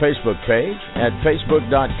like our Facebook page at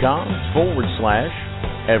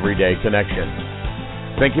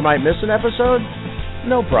facebook.com/everydayconnection. Think you might miss an episode?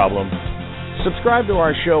 No problem. Subscribe to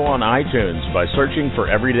our show on iTunes by searching for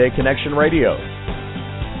Everyday Connection Radio.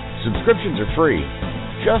 Subscriptions are free,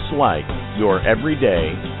 just like your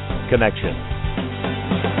Everyday Connection.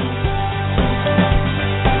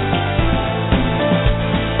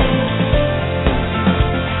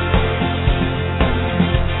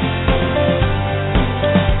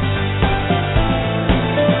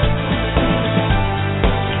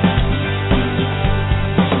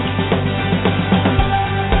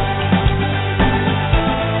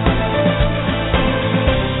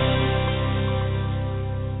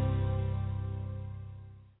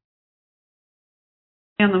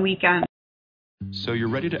 on the weekend. So you're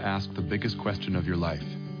ready to ask the biggest question of your life,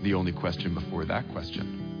 the only question before that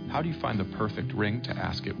question. How do you find the perfect ring to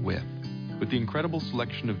ask it with? With the incredible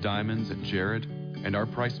selection of diamonds at Jared and our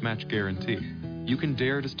price match guarantee, you can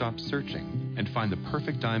dare to stop searching and find the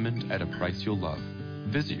perfect diamond at a price you'll love.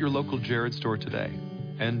 Visit your local Jared store today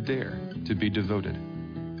and dare to be devoted.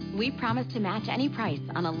 We promise to match any price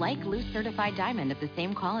on a like loose certified diamond of the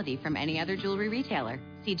same quality from any other jewelry retailer.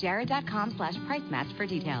 See jared.com/price match for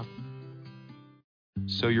details.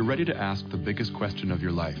 So you're ready to ask the biggest question of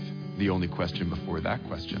your life, the only question before that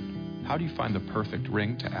question. How do you find the perfect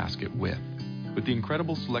ring to ask it with? With the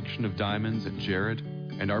incredible selection of diamonds at Jared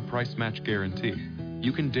and our price match guarantee,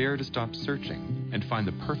 you can dare to stop searching and find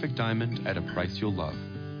the perfect diamond at a price you'll love.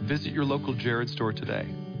 Visit your local Jared store today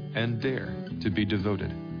and dare to be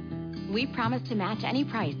devoted. We promise to match any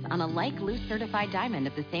price on a like loose certified diamond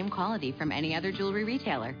of the same quality from any other jewelry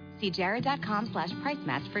retailer. See jared.com/price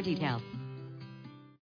match for details.